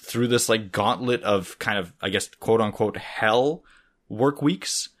developers through this like gauntlet of kind of, I guess, quote unquote hell work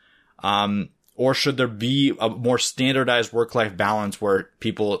weeks? Or should there be a more standardized work-life balance where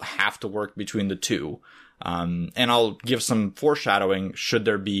people have to work between the two? And I'll give some foreshadowing. Should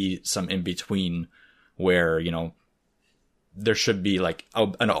there be some in between where, there should be like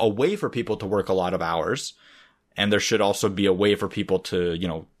a way for people to work a lot of hours, and there should also be a way for people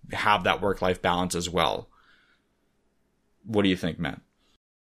to, have that work-life balance as well. What do you think, Matt?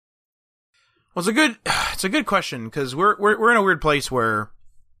 Well, it's a good question, because we're in a weird place where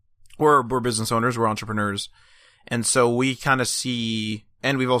we're business owners, we're entrepreneurs, and so we kind of see,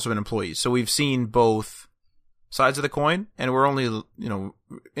 and we've also been employees, so we've seen both sides of the coin, and we're only,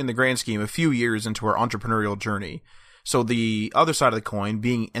 in the grand scheme, a few years into our entrepreneurial journey. So the other side of the coin,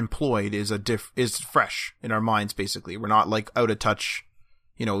 being employed, is fresh in our minds. Basically, we're not like out of touch,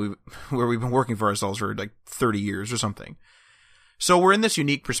 where we've been working for ourselves for like 30 years or something. So we're in this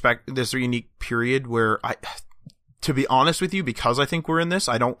unique period where to be honest with you, because I think we're in this,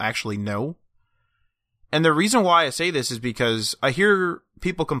 I don't actually know. And the reason why I say this is because I hear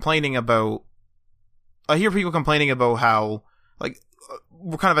people complaining about how, like,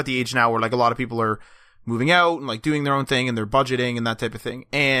 we're kind of at the age now where like a lot of people are moving out and like doing their own thing and they're budgeting and that type of thing.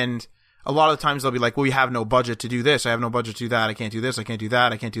 And a lot of the times they'll be like, well, you have no budget to do this. I have no budget to do that. I can't do this. I can't do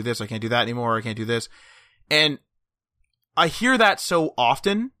that. I can't do this. I can't do that anymore. I can't do this. And I hear that so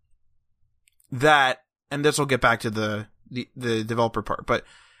often that, and this will get back to the developer part, but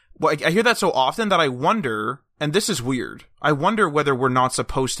I hear that so often that I wonder, and this is weird, I wonder whether we're not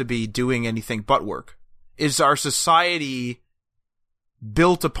supposed to be doing anything but work. Is our society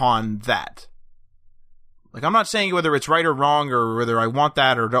built upon that? Like, I'm not saying whether it's right or wrong or whether I want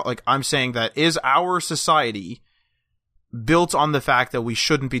that or don't. Like, I'm saying that is our society built on the fact that we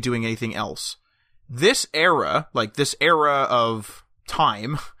shouldn't be doing anything else? This era, like this era of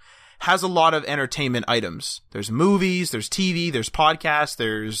time, has a lot of entertainment items. There's movies, there's TV, there's podcasts,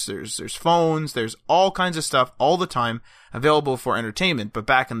 there's phones, there's all kinds of stuff all the time available for entertainment. But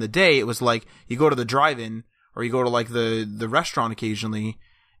back in the day, it was like you go to the drive-in or you go to like the restaurant occasionally,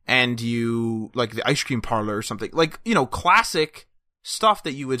 and you, like the ice cream parlor or something, like, you know, classic stuff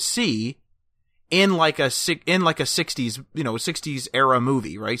that you would see in like a 60s, you know, 60s era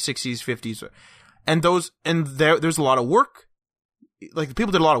movie, right? 60s, 50s. And there's a lot of work. Like, the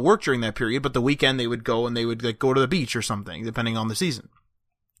people did a lot of work during that period, but the weekend they would go and they would like go to the beach or something, depending on the season.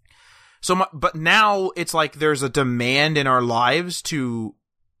 So, but now it's like there's a demand in our lives to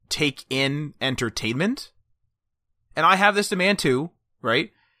take in entertainment. And I have this demand too,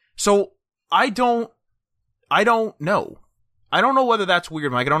 right? So I don't know. I don't know whether that's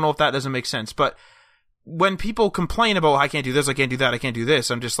weird, Mike. I don't know if that doesn't make sense. But when people complain about, I can't do this, I can't do that, I can't do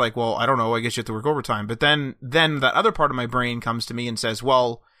this, I'm just like, well, I don't know. I guess you have to work overtime. But then that other part of my brain comes to me and says,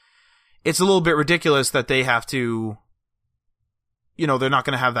 well, it's a little bit ridiculous that they have to, you know, they're not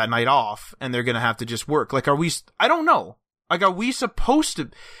going to have that night off and they're going to have to just work. Like, I don't know. Like, are we supposed to,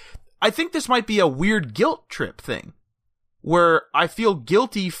 I think this might be a weird guilt trip thing, where I feel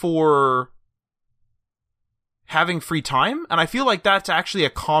guilty for having free time, and I feel like that's actually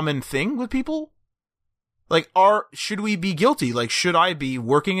a common thing with people. Like, should we be guilty? Like, should I be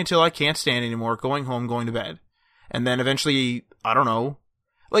working until I can't stand anymore, going home, going to bed, and then eventually, I don't know.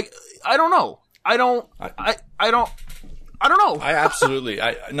 Like, I don't know. I don't know.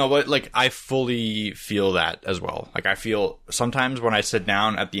 But like, I fully feel that as well. Like, I feel sometimes when I sit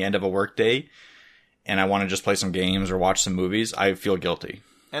down at the end of a work day and I want to just play some games or watch some movies, I feel guilty.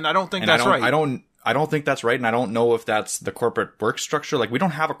 And I don't think that's right. I don't think that's right, and I don't know if that's the corporate work structure. Like, we don't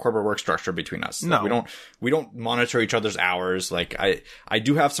have a corporate work structure between us. No. Like, we don't monitor each other's hours. Like, I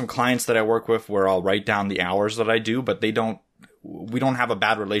do have some clients that I work with where I'll write down the hours that I do, but we don't have a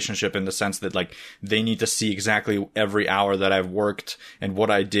bad relationship in the sense that, like, they need to see exactly every hour that I've worked and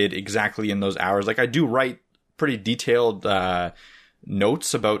what I did exactly in those hours. Like, I do write pretty detailed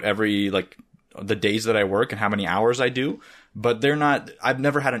notes about every, like, the days that I work and how many hours I do, but I've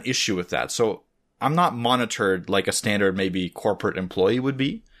never had an issue with that. So I'm not monitored like a standard maybe corporate employee would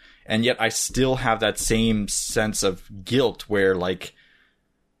be. And yet I still have that same sense of guilt where, like,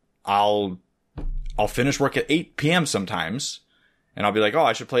 I'll finish work at 8 p.m. sometimes and I'll be like, oh,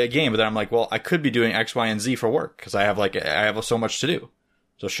 I should play a game. But then I'm like, well, I could be doing X, Y, and Z for work because I have so much to do.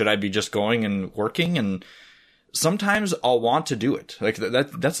 So should I be just going and working? And sometimes I'll want to do it. Like,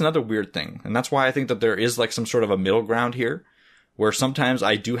 that's another weird thing. And that's why I think that there is like some sort of a middle ground here where sometimes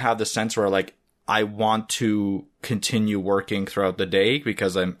I do have the sense where, like, I want to continue working throughout the day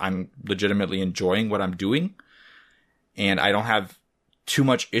because I'm legitimately enjoying what I'm doing. And I don't have too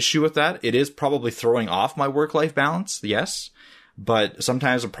much issue with that. It is probably throwing off my work-life balance. Yes. But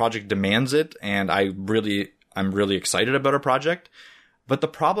sometimes a project demands it. And I'm really excited about a project. But the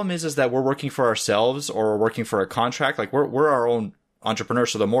problem is that we're working for ourselves or we're working for a contract. Like, we're our own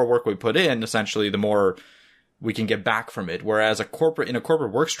entrepreneurs. So the more work we put in, essentially, the more we can get back from it. Whereas in a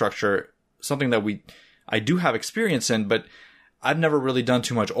corporate work structure, something that I do have experience in, but I've never really done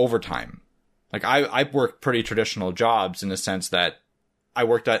too much overtime. Like, I've worked pretty traditional jobs in the sense that I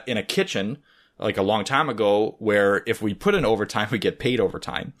worked in a kitchen like a long time ago where if we put in overtime, we get paid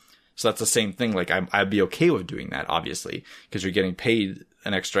overtime. So that's the same thing. Like, I'd be okay with doing that, obviously, because you're getting paid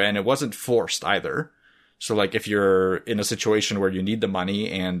an extra, and it wasn't forced either. So, like, if you're in a situation where you need the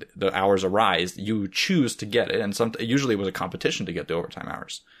money and the hours arise, you choose to get it. And usually it was a competition to get the overtime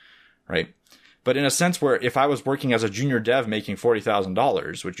hours, right? But in a sense where if I was working as a junior dev making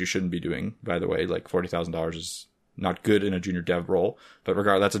 $40,000, which you shouldn't be doing, by the way, like $40,000 is not good in a junior dev role, but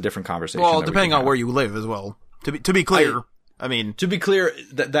regardless, that's a different conversation. Well, depending on where you live as well. To be clear, I mean, to be clear,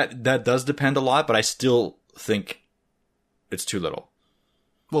 that does depend a lot, but I still think it's too little.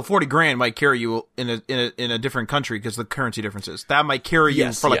 Well, 40 grand might carry you in a different country because the currency differences. That might carry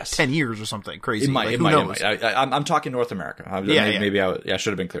you for like 10 years or something crazy. It might. Like, it who might. knows? I'm talking North America. Maybe I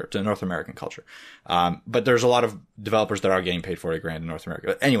should have been clear to North American culture. But there's a lot of developers that are getting paid 40 grand in North America.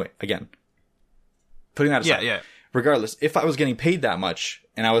 But anyway, again, putting that aside. Yeah. Regardless, if I was getting paid that much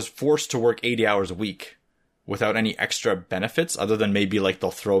and I was forced to work 80 hours a week without any extra benefits other than maybe like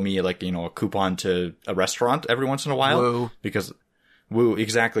they'll throw me like, a coupon to a restaurant every once in a while. Woo. Because woo,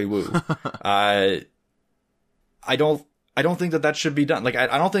 exactly woo. I don't think that should be done. Like,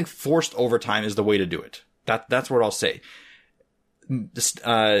 I don't think forced overtime is the way to do it. That's what I'll say.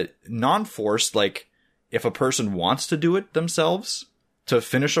 Non-forced, like, if a person wants to do it themselves to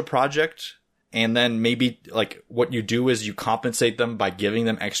finish a project, and then maybe, like, what you do is you compensate them by giving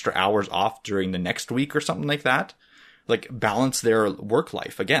them extra hours off during the next week or something like that. Like, balance their work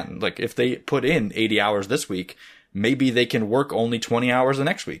life. Again, like, if they put in 80 hours this week, maybe they can work only 20 hours the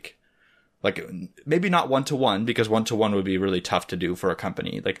next week. Like, maybe not 1-to-1, because 1-to-1 would be really tough to do for a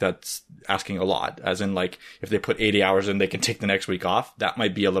company. Like, that's asking a lot. As in, like, if they put 80 hours in, they can take the next week off. That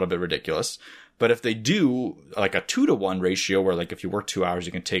might be a little bit ridiculous. But if they do, like, a 2-to-1 ratio, where, like, if you work 2 hours,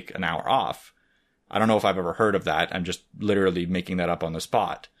 you can take an hour off. I don't know if I've ever heard of that. I'm just literally making that up on the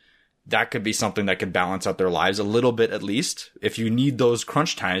spot. That could be something that could balance out their lives a little bit, at least, if you need those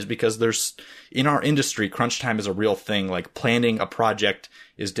crunch times, because in our industry, crunch time is a real thing. Like, planning a project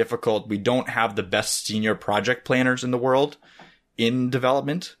is difficult. We don't have the best senior project planners in the world in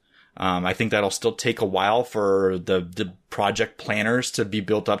development. I think that'll still take a while for the project planners to be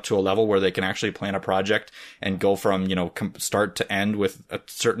built up to a level where they can actually plan a project and go from, start to end with a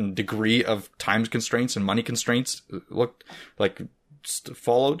certain degree of time constraints and money constraints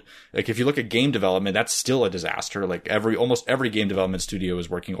followed. Like, if you look at game development, that's still a disaster. Like, almost every game development studio is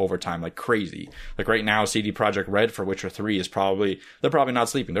working overtime like crazy. Like, right now, CD Projekt Red for Witcher 3 they're probably not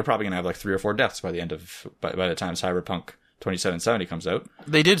sleeping. They're probably going to have like 3 or 4 deaths by the time Cyberpunk 2770 comes out.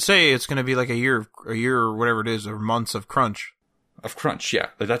 They did say it's going to be like a year or whatever it is, or months of crunch. Yeah.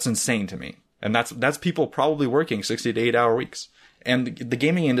 Like, that's insane to me. And that's people probably working 60 to 8 hour weeks. And the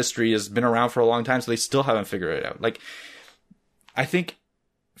gaming industry has been around for a long time, so they still haven't figured it out. Like, I think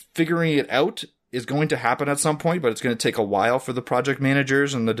figuring it out is going to happen at some point, but it's going to take a while for the project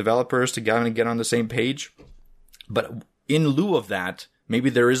managers and the developers to get on the same page. But in lieu of that, maybe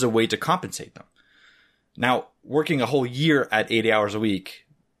there is a way to compensate them. Now, working a whole year at 80 hours a week,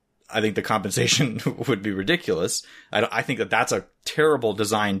 I think the compensation would be ridiculous. I think that that's a terrible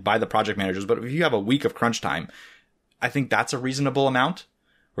design by the project managers. But if you have a week of crunch time, I think that's a reasonable amount.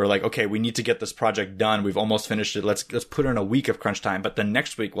 We're like, okay, we need to get this project done. We've almost finished it. Let's put in a week of crunch time. But then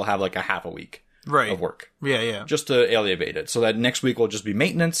next week we'll have like a half a week of work. Yeah. Just to alleviate it. So that next week will just be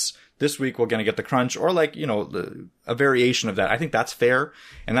maintenance. This week we're going to get the crunch, or like, a variation of that. I think that's fair.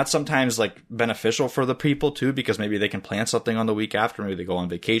 And that's sometimes like beneficial for the people too, because maybe they can plan something on the week after. Maybe they go on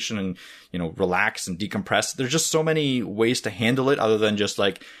vacation and, relax and decompress. There's just so many ways to handle it other than just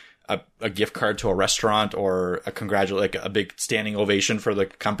like a gift card to a restaurant or a big standing ovation for the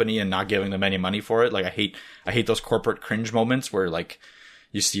company and not giving them any money for it. Like, I hate those corporate cringe moments where like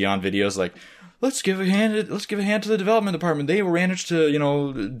you see on videos like, let's give a hand to the development department. They managed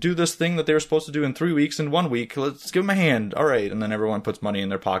to, do this thing that they were supposed to do in 3 weeks in 1 week. Let's give them a hand. All right. And then everyone puts money in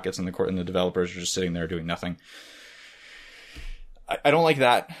their pockets and the developers are just sitting there doing nothing. I don't like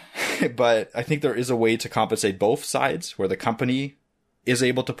that, but I think there is a way to compensate both sides where the company is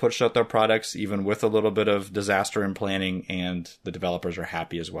able to push out their products even with a little bit of disaster in planning, and the developers are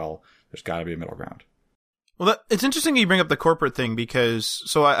happy as well. There's got to be a middle ground. Well, it's interesting you bring up the corporate thing, because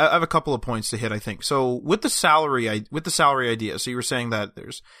I have a couple of points to hit, I think. So with the salary idea, so you were saying that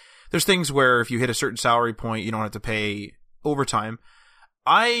there's things where if you hit a certain salary point, you don't have to pay overtime.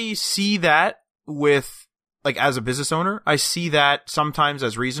 I see that with, like, as a business owner, I see that sometimes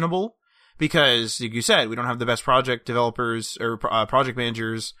as reasonable. Because, like you said, we don't have the best project developers or project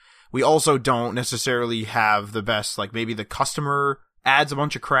managers. We also don't necessarily have the best, like, maybe the customer adds a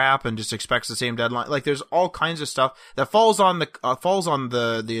bunch of crap and just expects the same deadline. Like, there's all kinds of stuff that falls on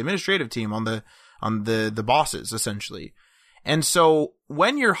the administrative team, on the bosses, essentially. And so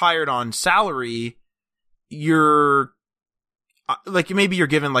when you're hired on salary, you're like, maybe you're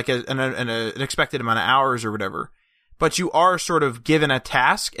given like an expected amount of hours or whatever. But you are sort of given a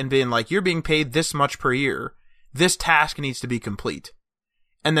task and being like, you're being paid this much per year. This task needs to be complete.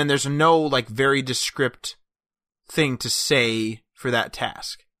 And then there's no like very descript thing to say for that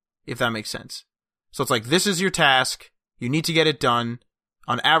task, if that makes sense. So it's like, this is your task. You need to get it done.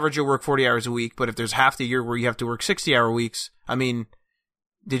 On average, you'll work 40 hours a week. But if there's half the year where you have to work 60-hour weeks, I mean,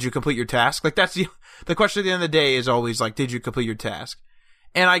 did you complete your task? Like, that's the question at the end of the day is always like, did you complete your task?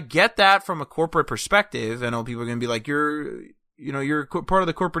 And I get that from a corporate perspective. I know people are going to be like, you're part of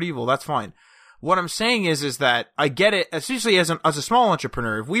the corporate evil. That's fine. What I'm saying is that I get it, especially as a small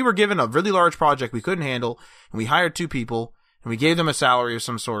entrepreneur. If we were given a really large project we couldn't handle, and we hired 2 people, and we gave them a salary of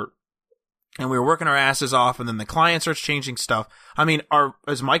some sort, and we were working our asses off, and then the client starts changing stuff. I mean,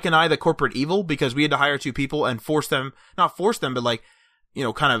 is Mike and I the corporate evil because we had to hire 2 people and not force them, but like,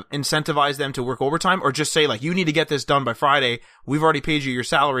 kind of incentivize them to work overtime, or just say like, you need to get this done by Friday. We've already paid you your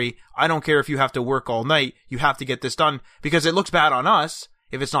salary. I don't care if you have to work all night. You have to get this done because it looks bad on us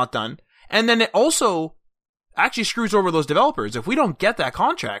if it's not done. And then it also actually screws over those developers. If we don't get that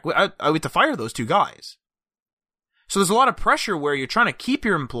contract, I have to fire those 2 guys. So there's a lot of pressure where you're trying to keep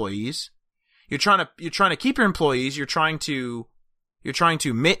your employees. You're trying to keep your employees. You're trying to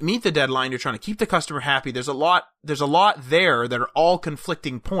meet the deadline. You're trying to keep the customer happy. There's a lot there that are all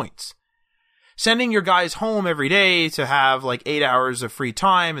conflicting points. Sending your guys home every day to have like 8 hours of free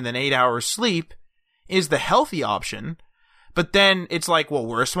time and then 8 hours sleep is the healthy option. But then it's like, well,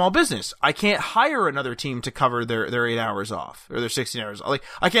 we're a small business. I can't hire another team to cover their 8 hours off or their 16 hours. Like,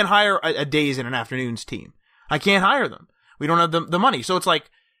 I can't hire a days and an afternoons team. I can't hire them. We don't have the money. So it's like,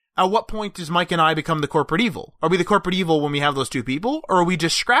 at what point does Mike and I become the corporate evil? Are we the corporate evil when we have those 2 people, or are we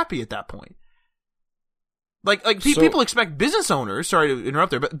just scrappy at that point? People expect business owners, sorry to interrupt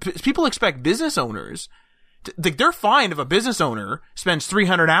there, but people expect business owners they're fine if a business owner spends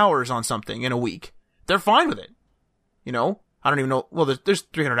 300 hours on something in a week. They're fine with it. I don't even know. Well, there's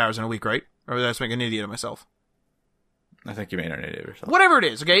 300 hours in a week, right? Or did I just make an idiot of myself? I think you made an idiot of yourself. Whatever it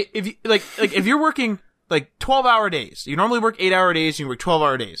is, okay? If you, if you're working, 12-hour days, you normally work 8-hour days, you work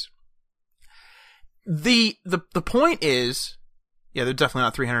 12-hour days. The point is, yeah, they're definitely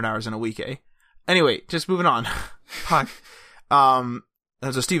not 300 hours in a week, eh? Anyway, just moving on. Fuck. That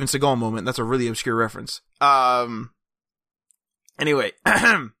was a Steven Seagal moment. That's a really obscure reference. Anyway,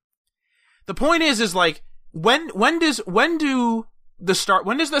 the point is when does the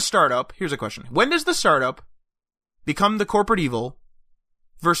startup, here's a question. When does the startup become the corporate evil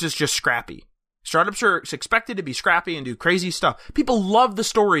versus just scrappy? Startups are expected to be scrappy and do crazy stuff. People love the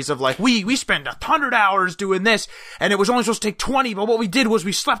stories of we spent 100 hours doing this and it was only supposed to take 20, but what we did was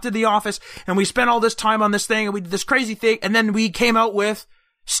we slept in the office and we spent all this time on this thing and we did this crazy thing and then we came out with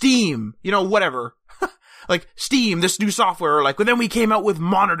Steam, whatever. Steam, this new software, but then we came out with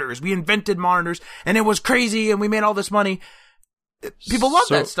monitors. We invented monitors and it was crazy and we made all this money. People love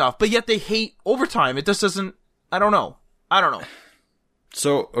that stuff, but yet they hate overtime. It just doesn't, I don't know.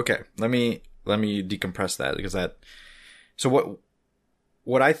 So, okay, let me decompress that because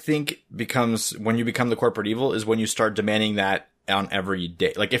what I think becomes when you become the corporate evil is when you start demanding that on every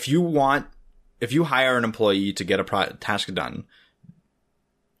day. If you hire an employee to get a task done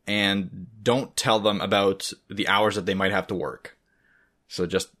and don't tell them about the hours that they might have to work. So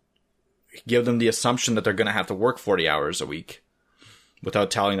just give them the assumption that they're going to have to work 40 hours a week without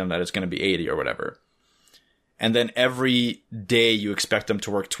telling them that it's going to be 80 or whatever. And then every day you expect them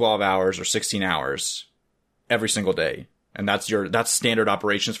to work 12 hours or 16 hours every single day. And that's standard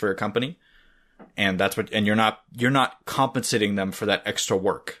operations for your company. And you're not compensating them for that extra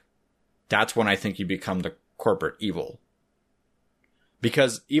work. That's when I think you become the corporate evil.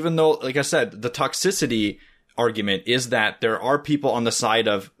 Because even though, like I said, the toxicity argument is that there are people on the side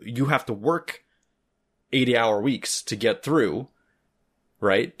of you have to work 80-hour weeks to get through.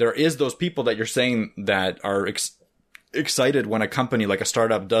 Right? There is those people that you're saying that are excited when a company like a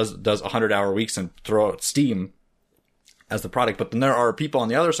startup does 100-hour weeks and throw out Steam as the product. But then there are people on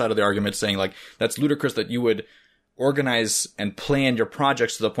the other side of the argument saying that's ludicrous that you would organize and plan your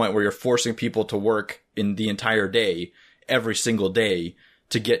projects to the point where you're forcing people to work in the entire day, every single day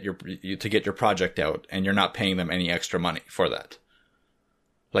to get your project out and you're not paying them any extra money for that.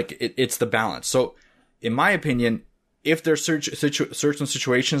 It's the balance. So in my opinion, if there's certain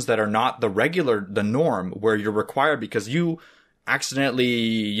situations that are not the norm where you're required because you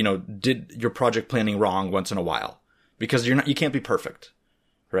accidentally, did your project planning wrong once in a while because you can't be perfect,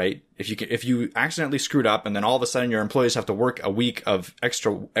 right? If you accidentally screwed up and then all of a sudden your employees have to work a week of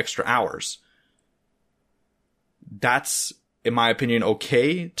extra hours, that's, in my opinion,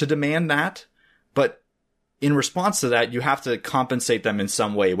 okay to demand that. But in response to that, you have to compensate them in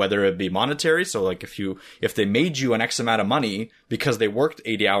some way, whether it be monetary. So if they made you an X amount of money because they worked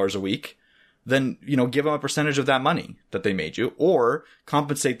 80 hours a week, then, give them a percentage of that money that they made you, or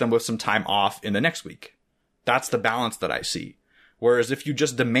compensate them with some time off in the next week. That's the balance that I see. Whereas if you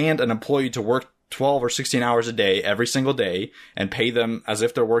just demand an employee to work 12 or 16 hours a day every single day and pay them as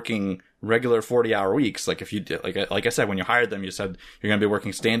if they're working regular 40-hour weeks, if you did, like I said, when you hired them, you said you're going to be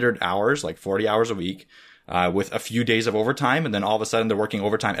working standard hours, 40 hours a week. with a few days of overtime, and then all of a sudden they're working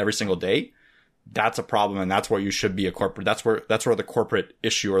overtime every single day. That's a problem, and that's where you should be a corporate. That's where the corporate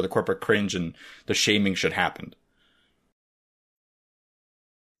issue or the corporate cringe and the shaming should happen.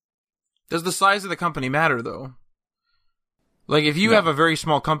 Does the size of the company matter, though? Like, if you have a very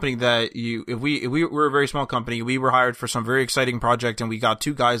small company if we were a very small company, we were hired for some very exciting project and we got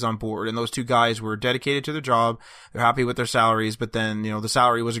 2 guys on board, and those 2 guys were dedicated to their job, they're happy with their salaries, but then, the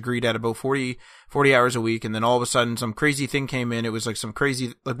salary was agreed at about 40 hours a week, and then all of a sudden some crazy thing came in, it was like some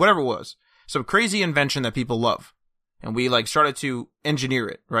crazy, like whatever it was, some crazy invention that people love, and we like started to engineer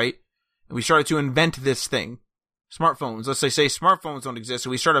it, right? And we started to invent this thing. Smartphones. Let's say smartphones don't exist. So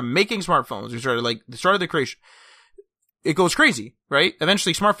we started making smartphones. We started the creation. It goes crazy, right?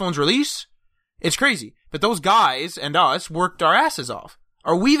 Eventually smartphones release. It's crazy. But those guys and us worked our asses off.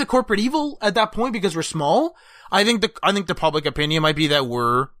 Are we the corporate evil at that point because we're small? I think the public opinion might be that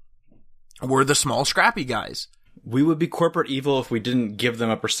we're the small, scrappy guys. We would be corporate evil if we didn't give them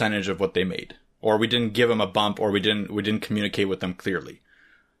a percentage of what they made, or we didn't give them a bump, or we didn't communicate with them clearly.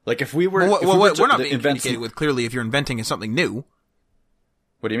 Like if we were, we're not being communicated with clearly if you're inventing something new.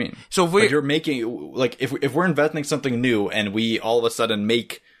 What do you mean? So if you're making, like if we're inventing something new and we all of a sudden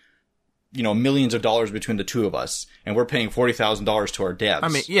make, millions of dollars between the 2 of us, and we're paying $40,000 to our devs. I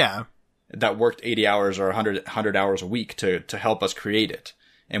mean, yeah, that worked 80 hours or 100 hours a week to help us create it,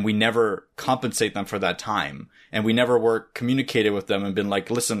 and we never compensate them for that time, and we never were communicated with them and been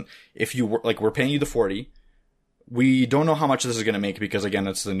like, listen, if you were, like, we're paying you the 40. We don't know how much this is going to make because, again,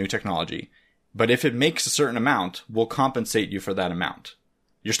 it's the new technology. But if it makes a certain amount, we'll compensate you for that amount.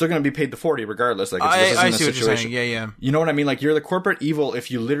 You're still going to be paid the 40 regardless. Like, this isn't I a see situation. What you're saying. Yeah. You know what I mean? Like, you're the corporate evil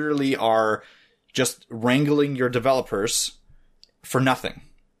if you literally are just wrangling your developers for nothing.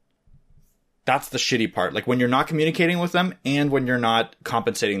 That's the shitty part. Like, when you're not communicating with them and when you're not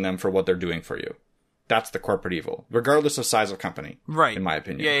compensating them for what they're doing for you. That's the corporate evil, regardless of size of company. Right. In my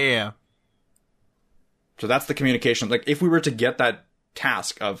opinion. Yeah. So that's the communication. Like, if we were to get that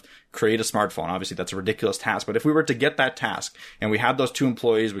task of create a smartphone, obviously that's a ridiculous task, but if we were to get that task and we had those 2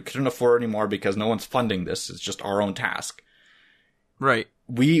 employees, we couldn't afford anymore because no one's funding this, it's just our own task. Right.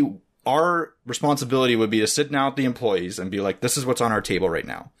 Our responsibility would be to sit down with the employees and be like, this is what's on our table right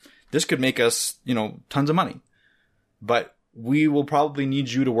now. This could make us, tons of money. But we will probably need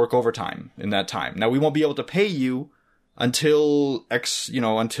you to work overtime in that time. Now, we won't be able to pay you until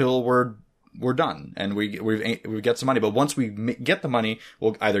until we're done and we get some money. But once we get the money,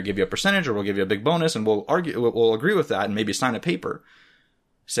 we'll either give you a percentage or we'll give you a big bonus, and we'll agree with that and maybe sign a paper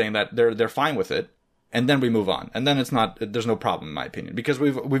saying that they're fine with it. And then we move on. And then there's no problem in my opinion, because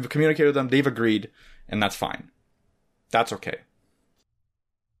we've communicated with them, they've agreed, and that's fine. That's okay.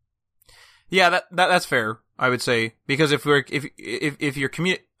 Yeah, that's fair, I would say, because if you're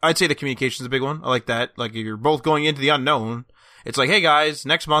I'd say the communication's a big one. I like that. Like, if you're both going into the unknown, it's like, hey guys,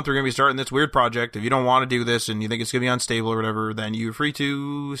 next month we're going to be starting this weird project. If you don't want to do this and you think it's going to be unstable or whatever, then you're free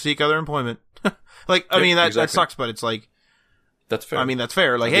to seek other employment. Like, I mean, that sucks, but it's like, that's fair. I mean, that's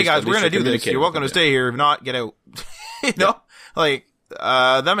fair. Like, hey guys, we're going to do this. You're welcome to stay here. If not, get out. You know? Like,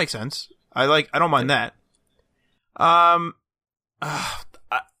 that makes sense. I don't mind that.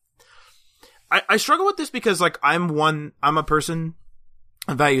 I struggle with this because, like, I'm a person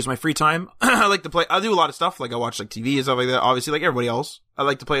that values my free time. I like to play, I do a lot of stuff. Like, I watch, like, TV and stuff like that, obviously, like everybody else. I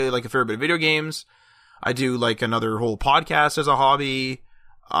like to play, like, a fair bit of video games. I do, like, another whole podcast as a hobby.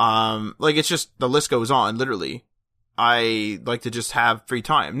 Like, it's just, the list goes on, literally. I like to just have free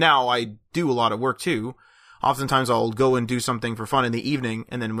time. Now, I do a lot of work, too. Oftentimes, I'll go and do something for fun in the evening,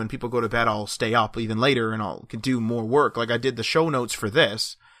 and then when people go to bed, I'll stay up even later, and I'll do more work. Like, I did the show notes for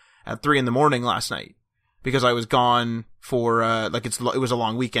this at 3 a.m. last night, because I was gone for, it was a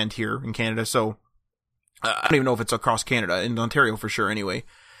long weekend here in Canada, so I don't even know if it's across Canada, in Ontario for sure anyway,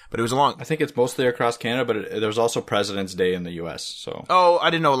 but it was I think it's mostly across Canada, but there was also President's Day in the US, so. Oh, I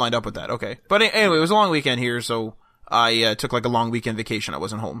didn't know it lined up with that, okay. But anyway, it was a long weekend here, so I took like a long weekend vacation. I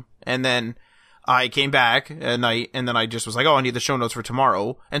wasn't home. And then I came back at night, and then I just was like, oh, I need the show notes for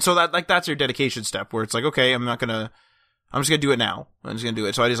tomorrow. And so that's your dedication step, where it's like, okay, I'm just gonna do it now. I'm just gonna do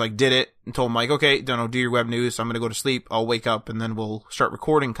it. So I just like did it and told Mike, okay, don't know, do your web news. I'm gonna go to sleep. I'll wake up and then we'll start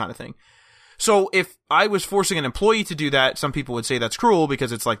recording, kind of thing. So if I was forcing an employee to do that, some people would say that's cruel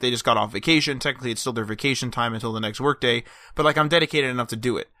because it's like they just got off vacation. Technically, it's still their vacation time until the next workday. But like, I'm dedicated enough to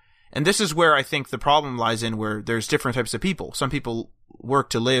do it. And this is where I think the problem lies in, where there's different types of people. Some people work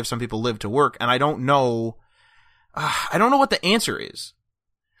to live, some people live to work, and I don't know what the answer is.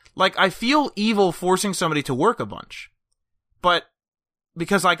 Like, I feel evil forcing somebody to work a bunch, but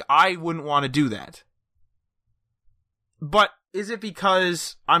because like I wouldn't want to do that. But is it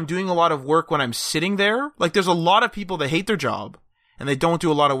because I'm doing a lot of work when I'm sitting there? Like, there's a lot of people that hate their job and they don't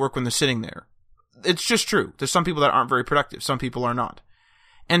do a lot of work when they're sitting there. It's just true. There's some people that aren't very productive. Some people are not.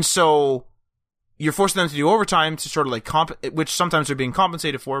 And so you're forcing them to do overtime to sort of like which sometimes they're being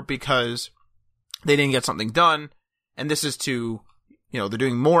compensated for because they didn't get something done. And this is to, they're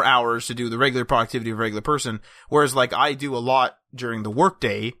doing more hours to do the regular productivity of a regular person. Whereas like I do a lot during the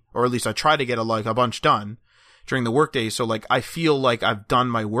workday, or at least I try to get a bunch done during the workday. So like I feel like I've done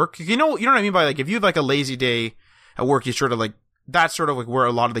my work. You know what I mean by like, if you have like a lazy day at work, you sort of like, that's sort of like where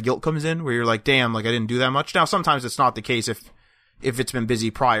a lot of the guilt comes in, where you're like, damn, like I didn't do that much. Now, sometimes it's not the case if it's been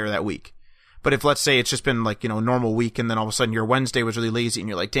busy prior that week. But if, let's say, it's just been like, a normal week and then all of a sudden your Wednesday was really lazy and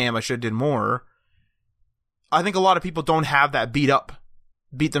you're like, damn, I should have did more. I think a lot of people don't have that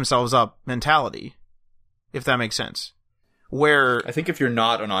beat themselves up mentality, if that makes sense. Where I think if you're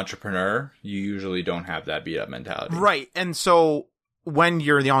not an entrepreneur, you usually don't have that beat up mentality. Right. And so when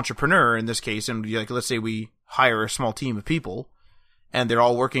you're the entrepreneur in this case, and like, let's say we hire a small team of people and they're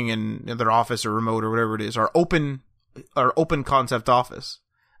all working in their office or remote or whatever it is, our open concept office.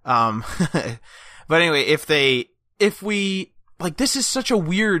 But anyway, if we like, this is such a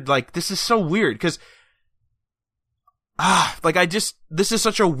weird, like, this is so weird because, this is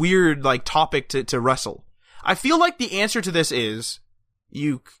such a weird, like, topic to wrestle. I feel like the answer to this is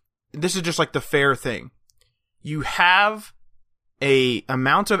this is just like the fair thing. You have a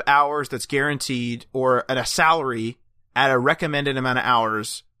amount of hours that's guaranteed or at a salary at a recommended amount of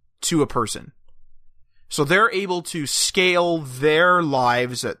hours to a person. So they're able to scale their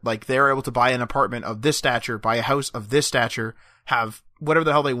lives at, like, they're able to buy an apartment of this stature, buy a house of this stature, have whatever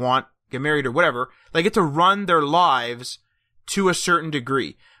the hell they want, get married or whatever. They get to run their lives to a certain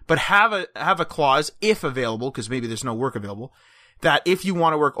degree, but have a clause, if available, because maybe there's no work available, that if you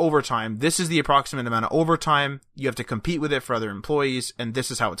want to work overtime, this is the approximate amount of overtime. You have to compete with it for other employees, and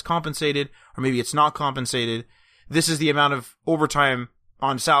this is how it's compensated, or maybe it's not compensated. This is the amount of overtime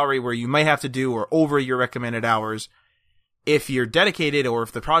on salary where you might have to do or over your recommended hours. If you're dedicated or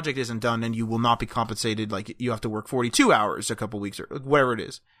if the project isn't done, then you will not be compensated. Like, you have to work 42 hours a couple weeks or whatever it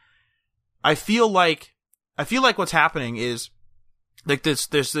is. I feel like what's happening is like there's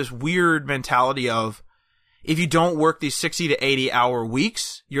this weird mentality of, if you don't work these 60 to 80 hour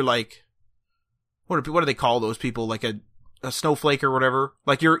weeks, you're like, what do they call those people? Like a snowflake or whatever.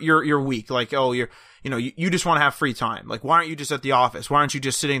 Like you're weak. Like, oh, you just want to have free time. Like, why aren't you just at the office? Why aren't you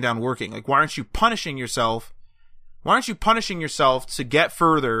just sitting down working? Like, why aren't you punishing yourself? Why aren't you punishing yourself to get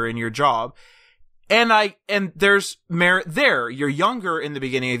further in your job? And there's merit there. You're younger in the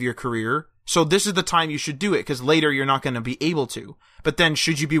beginning of your career, so this is the time you should do it, because later you're not going to be able to. But then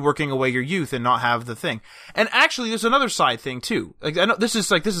should you be working away your youth and not have the thing? And actually, there's another side thing too. Like, I know this is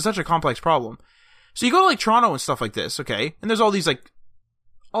such a complex problem. So you go to like Toronto and stuff like this, okay? And there's all this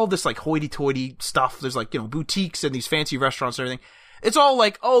like hoity-toity stuff. There's like, boutiques and these fancy restaurants and everything. It's all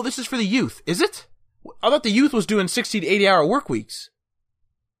like, oh, this is for the youth. Is it? I thought the youth was doing 60 to 80 hour work weeks.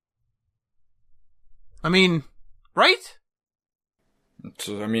 I mean, right?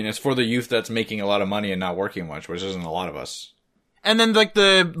 So, I mean, it's for the youth that's making a lot of money and not working much, which isn't a lot of us. And then, like,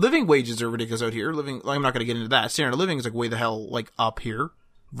 the living wages are ridiculous out here. I'm not going to get into that. Standard of living is, like, way the hell, like, up here.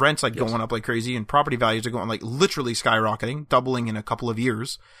 Rent's, like, going up like crazy, and property values are going, like, literally skyrocketing, doubling in a couple of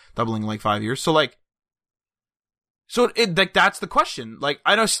years, doubling in, like, 5 years. So, like, that's the question. Like,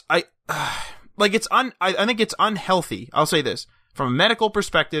 I think it's unhealthy. I'll say this. From a medical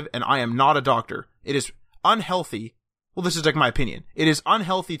perspective, and I am not a doctor, it is unhealthy. Well, this is like my opinion. It is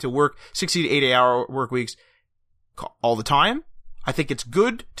unhealthy to work 60 to 80 hour work weeks all the time. I think it's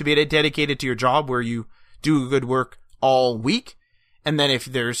good to be dedicated to your job where you do good work all week. And then if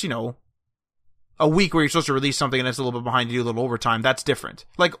there's, a week where you're supposed to release something and it's a little bit behind, you do a little overtime, that's different.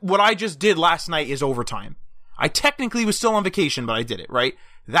 Like, what I just did last night is overtime. I technically was still on vacation, but I did it, right?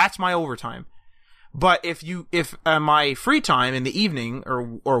 That's my overtime. But if my free time in the evening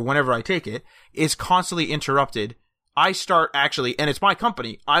or whenever I take it is constantly interrupted, I start actually, and it's my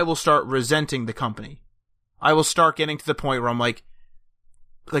company, I will start resenting the company. I will start getting to the point where I'm like,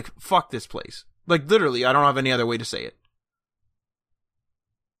 fuck this place. Like, literally, I don't have any other way to say it.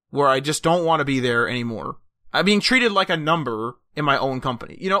 Where I just don't want to be there anymore. I'm being treated like a number in my own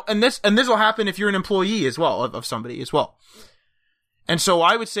company. And this will happen if you're an employee as well, of somebody as well. And so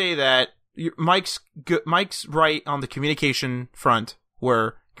I would say that Mike's right on the communication front,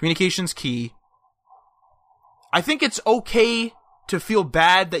 where communication's key. I think it's okay to feel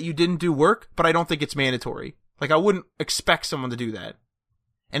bad that you didn't do work, but I don't think it's mandatory. Like, I wouldn't expect someone to do that.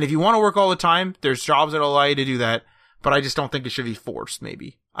 And if you want to work all the time, there's jobs that allow you to do that, but I just don't think it should be forced,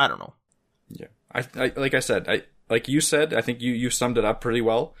 maybe. I don't know. Yeah. I like I said, like you said, I think you summed it up pretty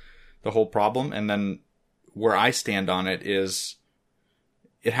well, the whole problem. And then where I stand on it is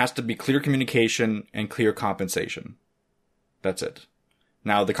it has to be clear communication and clear compensation. That's it.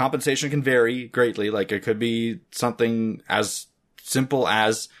 Now, the compensation can vary greatly. Like, it could be something as simple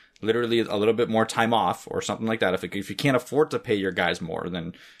as literally a little bit more time off or something like that. If you can't afford to pay your guys more,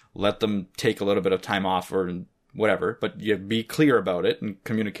 then let them take a little bit of time off or whatever. But you be clear about it and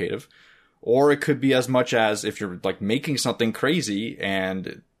communicative. Or it could be as much as if you're like making something crazy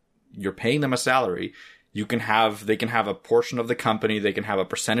and you're paying them a salary, they can have a portion of the company, they can have a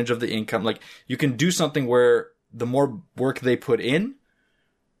percentage of the income. Like, you can do something where the more work they put in,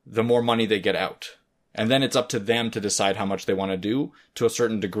 the more money they get out. And then it's up to them to decide how much they want to do to a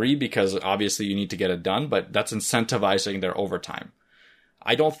certain degree, because obviously you need to get it done, but that's incentivizing their overtime.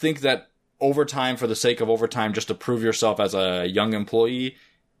 I don't think that overtime for the sake of overtime just to prove yourself as a young employee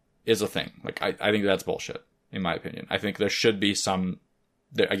is a thing. Like, I think that's bullshit, in my opinion. I think there should be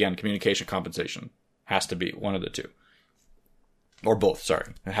again, communication, compensation has to be one of the two. Or both,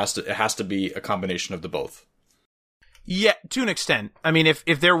 sorry. It has to be a combination of the both. Yeah, to an extent. I mean, if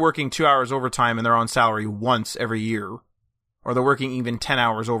they're working 2 hours overtime and they're on salary once every year, or they're working even 10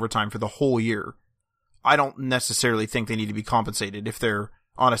 hours overtime for the whole year, I don't necessarily think they need to be compensated if they're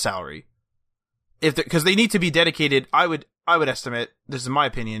on a salary. Because they need to be dedicated. I would estimate, this is my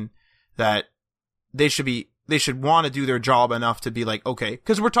opinion, that they should want to do their job enough to be like, okay,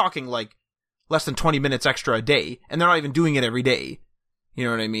 because we're talking like less than 20 minutes extra a day, and they're not even doing it every day. You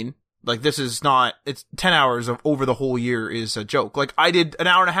know what I mean? Like, this is not, it's 10 hours of over the whole year is a joke. Like, I did an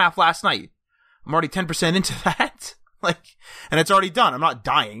hour and a half last night. I'm already 10% into that. Like, and it's already done. I'm not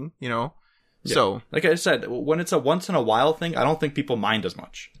dying, you know? Yeah. So. Like I said, when it's a once in a while thing, I don't think people mind as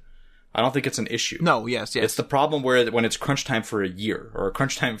much. I don't think it's an issue. No, yes. It's the problem when it's crunch time for a year, or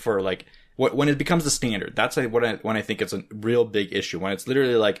crunch time for like, when it becomes the standard. That's when I think it's a real big issue. When it's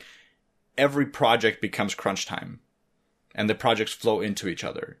literally like, every project becomes crunch time. And the projects flow into each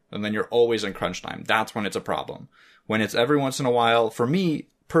other. And then you're always in crunch time. That's when it's a problem. When it's every once in a while, for me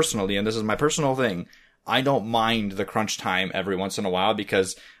personally, and this is my personal thing, I don't mind the crunch time every once in a while,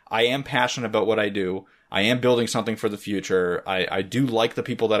 because I am passionate about what I do. I am building something for the future. I do like the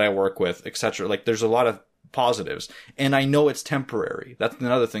people that I work with, etc. Like, there's a lot of positives. And I know it's temporary. That's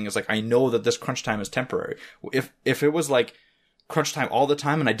another thing, is like, I know that this crunch time is temporary. If it was like crunch time all the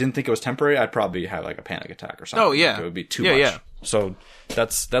time and I didn't think it was temporary, I'd probably have like a panic attack or something. Oh yeah. Like, it would be too much. Yeah. So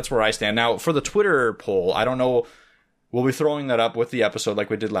that's where I stand. Now, for the Twitter poll, I don't know, we'll be throwing that up with the episode like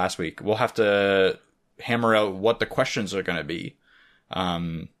we did last week. We'll have to hammer out what the questions are going to be.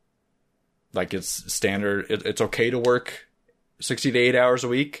 Like, it's standard, it's okay to work 60 to 8 hours a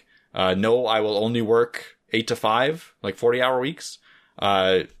week. No, I will only work 8 to 5, like 40-hour weeks.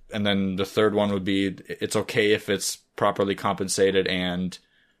 And then the third one would be, it's okay if it's properly compensated and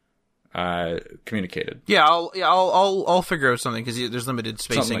communicated. Yeah, I'll figure out something, because there's limited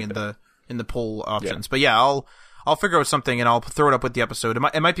spacing like in the poll options. Yeah. But yeah, I'll figure out something and I'll throw it up with the episode.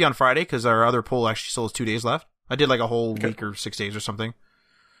 It might be on Friday, because our other poll actually still has 2 days left. I did like a whole week or 6 days or something.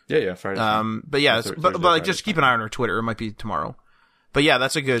 Yeah, Friday. But yeah, but like, just keep an eye on our Twitter. It might be tomorrow. But yeah,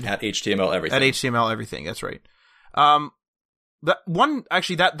 that's a good at HTML everything. At HTML everything. That's right. That's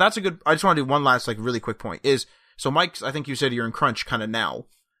a good. I just want to do one last like really quick point. Is so Mike's. I think you said you're in crunch kind of now.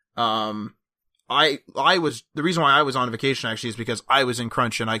 I was, the reason why I was on vacation actually is because I was in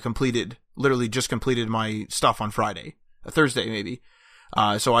crunch and I literally just completed my stuff on Friday, Thursday maybe.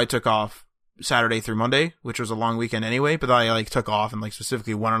 So I took off Saturday through Monday, which was a long weekend anyway, but I like took off and like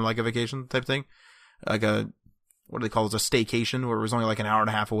specifically went on like a vacation type thing. Like what do they call it? A staycation, where it was only like an hour and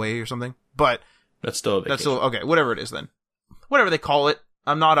a half away or something. But that's still okay, whatever it is then. Whatever they call it.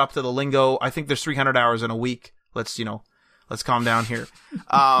 I'm not up to the lingo. I think there's 300 hours in a week. Let's calm down here.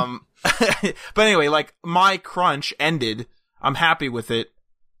 But anyway, like, my crunch ended. I'm happy with it.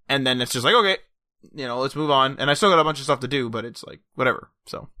 And then it's just like, okay, let's move on. And I still got a bunch of stuff to do, but it's like, whatever.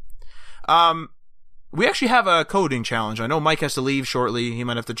 So, we actually have a coding challenge. I know Mike has to leave shortly. He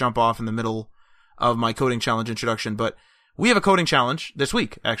might have to jump off in the middle of my coding challenge introduction, but we have a coding challenge this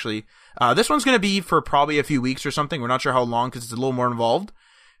week, actually. This one's going to be for probably a few weeks or something. We're not sure how long, because it's a little more involved.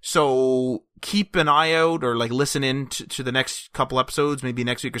 So keep an eye out, or like listen in to the next couple episodes. Maybe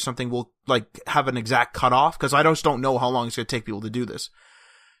next week or something, we'll like have an exact cutoff, because I just don't know how long it's going to take people to do this.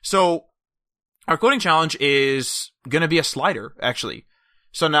 So our coding challenge is going to be a slider, actually.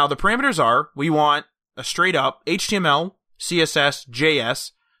 So now the parameters are, we want a straight up HTML, CSS,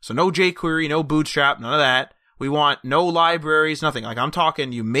 JS. So no jQuery, no Bootstrap, none of that. We want no libraries, nothing. Like, I'm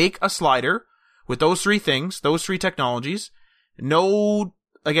talking, you make a slider with those three things, those three technologies. No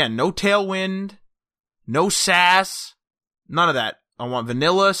Tailwind, No Sass. None of that. I want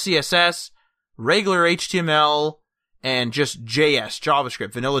vanilla CSS, regular HTML, and just JS,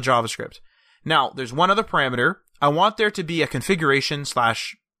 JavaScript, vanilla JavaScript. Now, there's one other parameter. I want there to be a configuration / I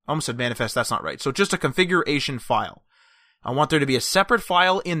almost said manifest, that's not right. So just a configuration file. I want there to be a separate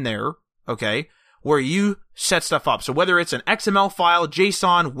file in there, okay, where you set stuff up. So whether it's an XML file,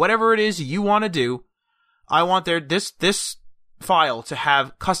 JSON, whatever it is you want to do, I want there this file to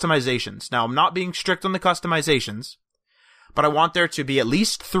have customizations. Now, I'm not being strict on the customizations, but I want there to be at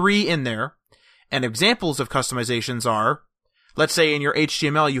least 3 in there. And examples of customizations are, let's say in your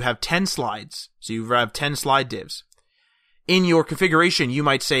HTML you have 10 slides. So you have 10 slide divs. In your configuration, you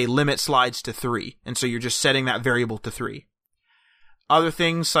might say limit slides to 3. And so you're just setting that variable to 3. Other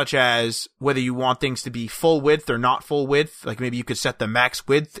things such as whether you want things to be full width or not full width, like maybe you could set the max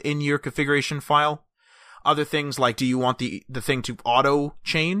width in your configuration file. Other things like, do you want the thing to auto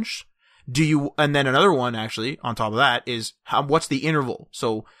change? And then another one actually on top of that is what's the interval?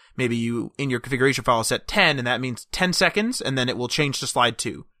 So maybe you in your configuration file set 10 and that means 10 seconds and then it will change to slide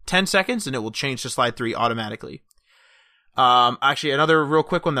 2. 10 seconds and it will change to slide 3 automatically. Actually another real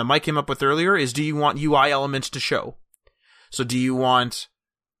quick one that Mike came up with earlier is, do you want UI elements to show? So do you want,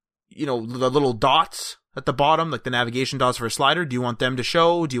 the little dots at the bottom, like the navigation dots for a slider? Do you want them to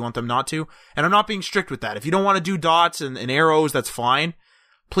show? Do you want them not to? And I'm not being strict with that. If you don't want to do dots and arrows, that's fine.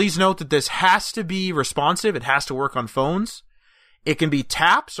 Please note that this has to be responsive. It has to work on phones. It can be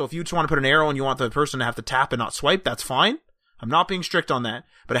tap. So if you just want to put an arrow and you want the person to have to tap and not swipe, that's fine. I'm not being strict on that.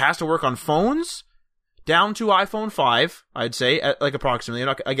 But it has to work on phones down to iPhone 5, I'd say, like approximately.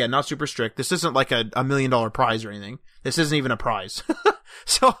 Not super strict. This isn't like a $1 million prize or anything. This isn't even a prize.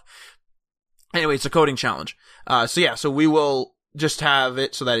 So, anyway, it's a coding challenge. So we will just have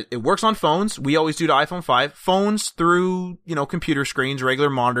it so that it works on phones. We always do to iPhone 5. Phones through, computer screens, regular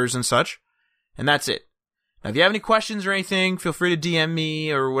monitors and such. And that's it. Now, if you have any questions or anything, feel free to DM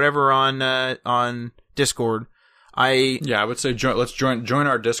me or whatever on Discord. I would say let's join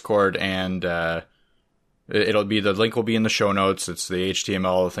our Discord, and the link will be in the show notes. It's the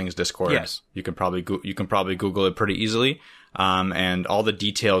HTML things Discord. Yes. You can probably Google it pretty easily. And all the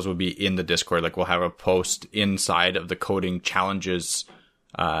details will be in the Discord. Like, we'll have a post inside of the coding challenges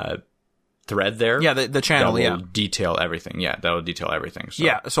thread there. Yeah, the channel. That will detail everything. Yeah, that will detail everything. So.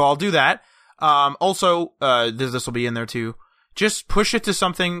 Yeah, so I'll do that. Also, this will be in there too. Just push it to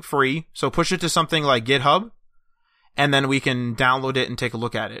something free. So push it to something like GitHub, and then we can download it and take a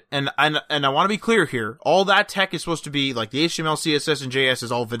look at it. And I want to be clear here. All that tech is supposed to be like the HTML, CSS, and JS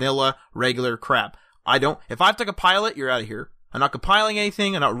is all vanilla, regular crap. If I have to compile it, you're out of here. I'm not compiling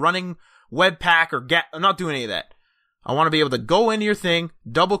anything. I'm not running Webpack or I'm not doing any of that. I want to be able to go into your thing,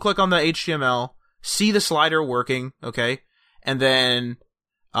 double click on the HTML, see the slider working, okay? And then,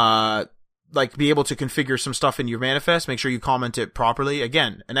 be able to configure some stuff in your manifest. Make sure you comment it properly.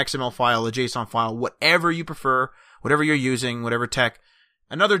 Again, an XML file, a JSON file, whatever you prefer, whatever you're using, whatever tech.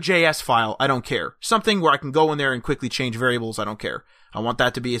 Another JS file, I don't care. Something where I can go in there and quickly change variables, I don't care. I want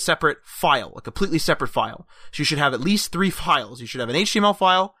that to be a separate file, a completely separate file. So you should have at least 3 files. You should have an HTML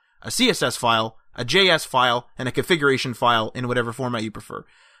file, a CSS file, a JS file, and a configuration file in whatever format you prefer.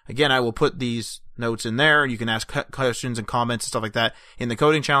 Again, I will put these notes in there. You can ask questions and comments and stuff like that in the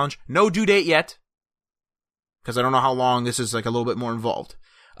coding challenge. No due date yet, because I don't know how long. This is like a little bit more involved.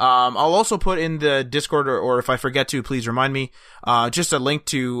 I'll also put in the Discord, or if I forget to, please remind me, just a link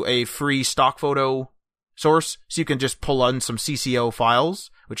to a free stock photo source, so you can just pull in some CCO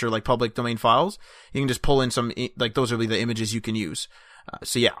files, which are like public domain files. You can just pull in some, like those will be the images you can use.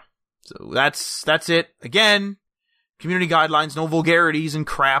 So that's it. Again, community guidelines, no vulgarities and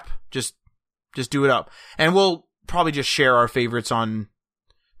crap. Just do it up. And we'll probably just share our favorites on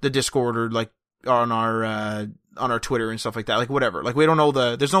the Discord or like on our Twitter and stuff like that. Like whatever. Like we don't know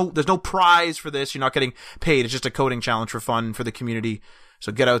there's no prize for this. You're not getting paid. It's just a coding challenge for fun for the community.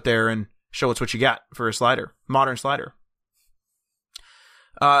 So get out there and show us what you got for a slider, modern slider.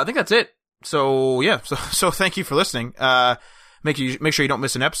 I think that's it. So yeah. So thank you for listening. Make sure you don't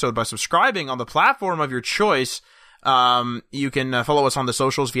miss an episode by subscribing on the platform of your choice. You can follow us on the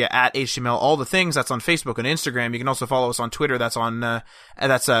socials via @HTML all the things. That's on Facebook and Instagram. You can also follow us on Twitter. That's via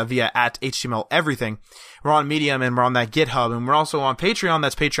 @HTML everything. We're on Medium and we're on that GitHub, and we're also on Patreon.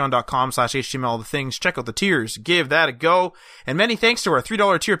 That's patreon.com/HTML all the things. Check out the tiers. Give that a go. And many thanks to our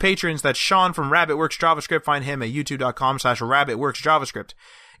 $3 tier patrons. That's Sean from RabbitWorks JavaScript. Find him at youtube.com/RabbitWorksJavaScript.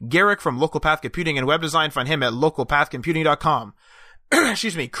 Garrick from Local Path Computing and Web Design. Find him at localpathcomputing.com.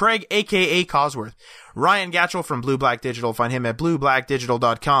 Excuse me, Craig, aka Cosworth. Ryan Gatchell from Blue Black Digital. Find him at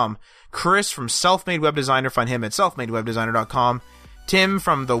blueblackdigital.com. Chris from Selfmade Web Designer. Find him at selfmadewebdesigner.com. Tim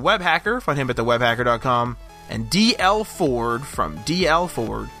from The Web Hacker, find him at thewebhacker.com, and DL Ford from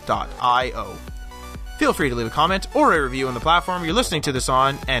dlford.io. Feel free to leave a comment or a review on the platform you're listening to this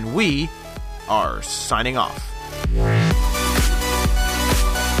on, and we are signing off.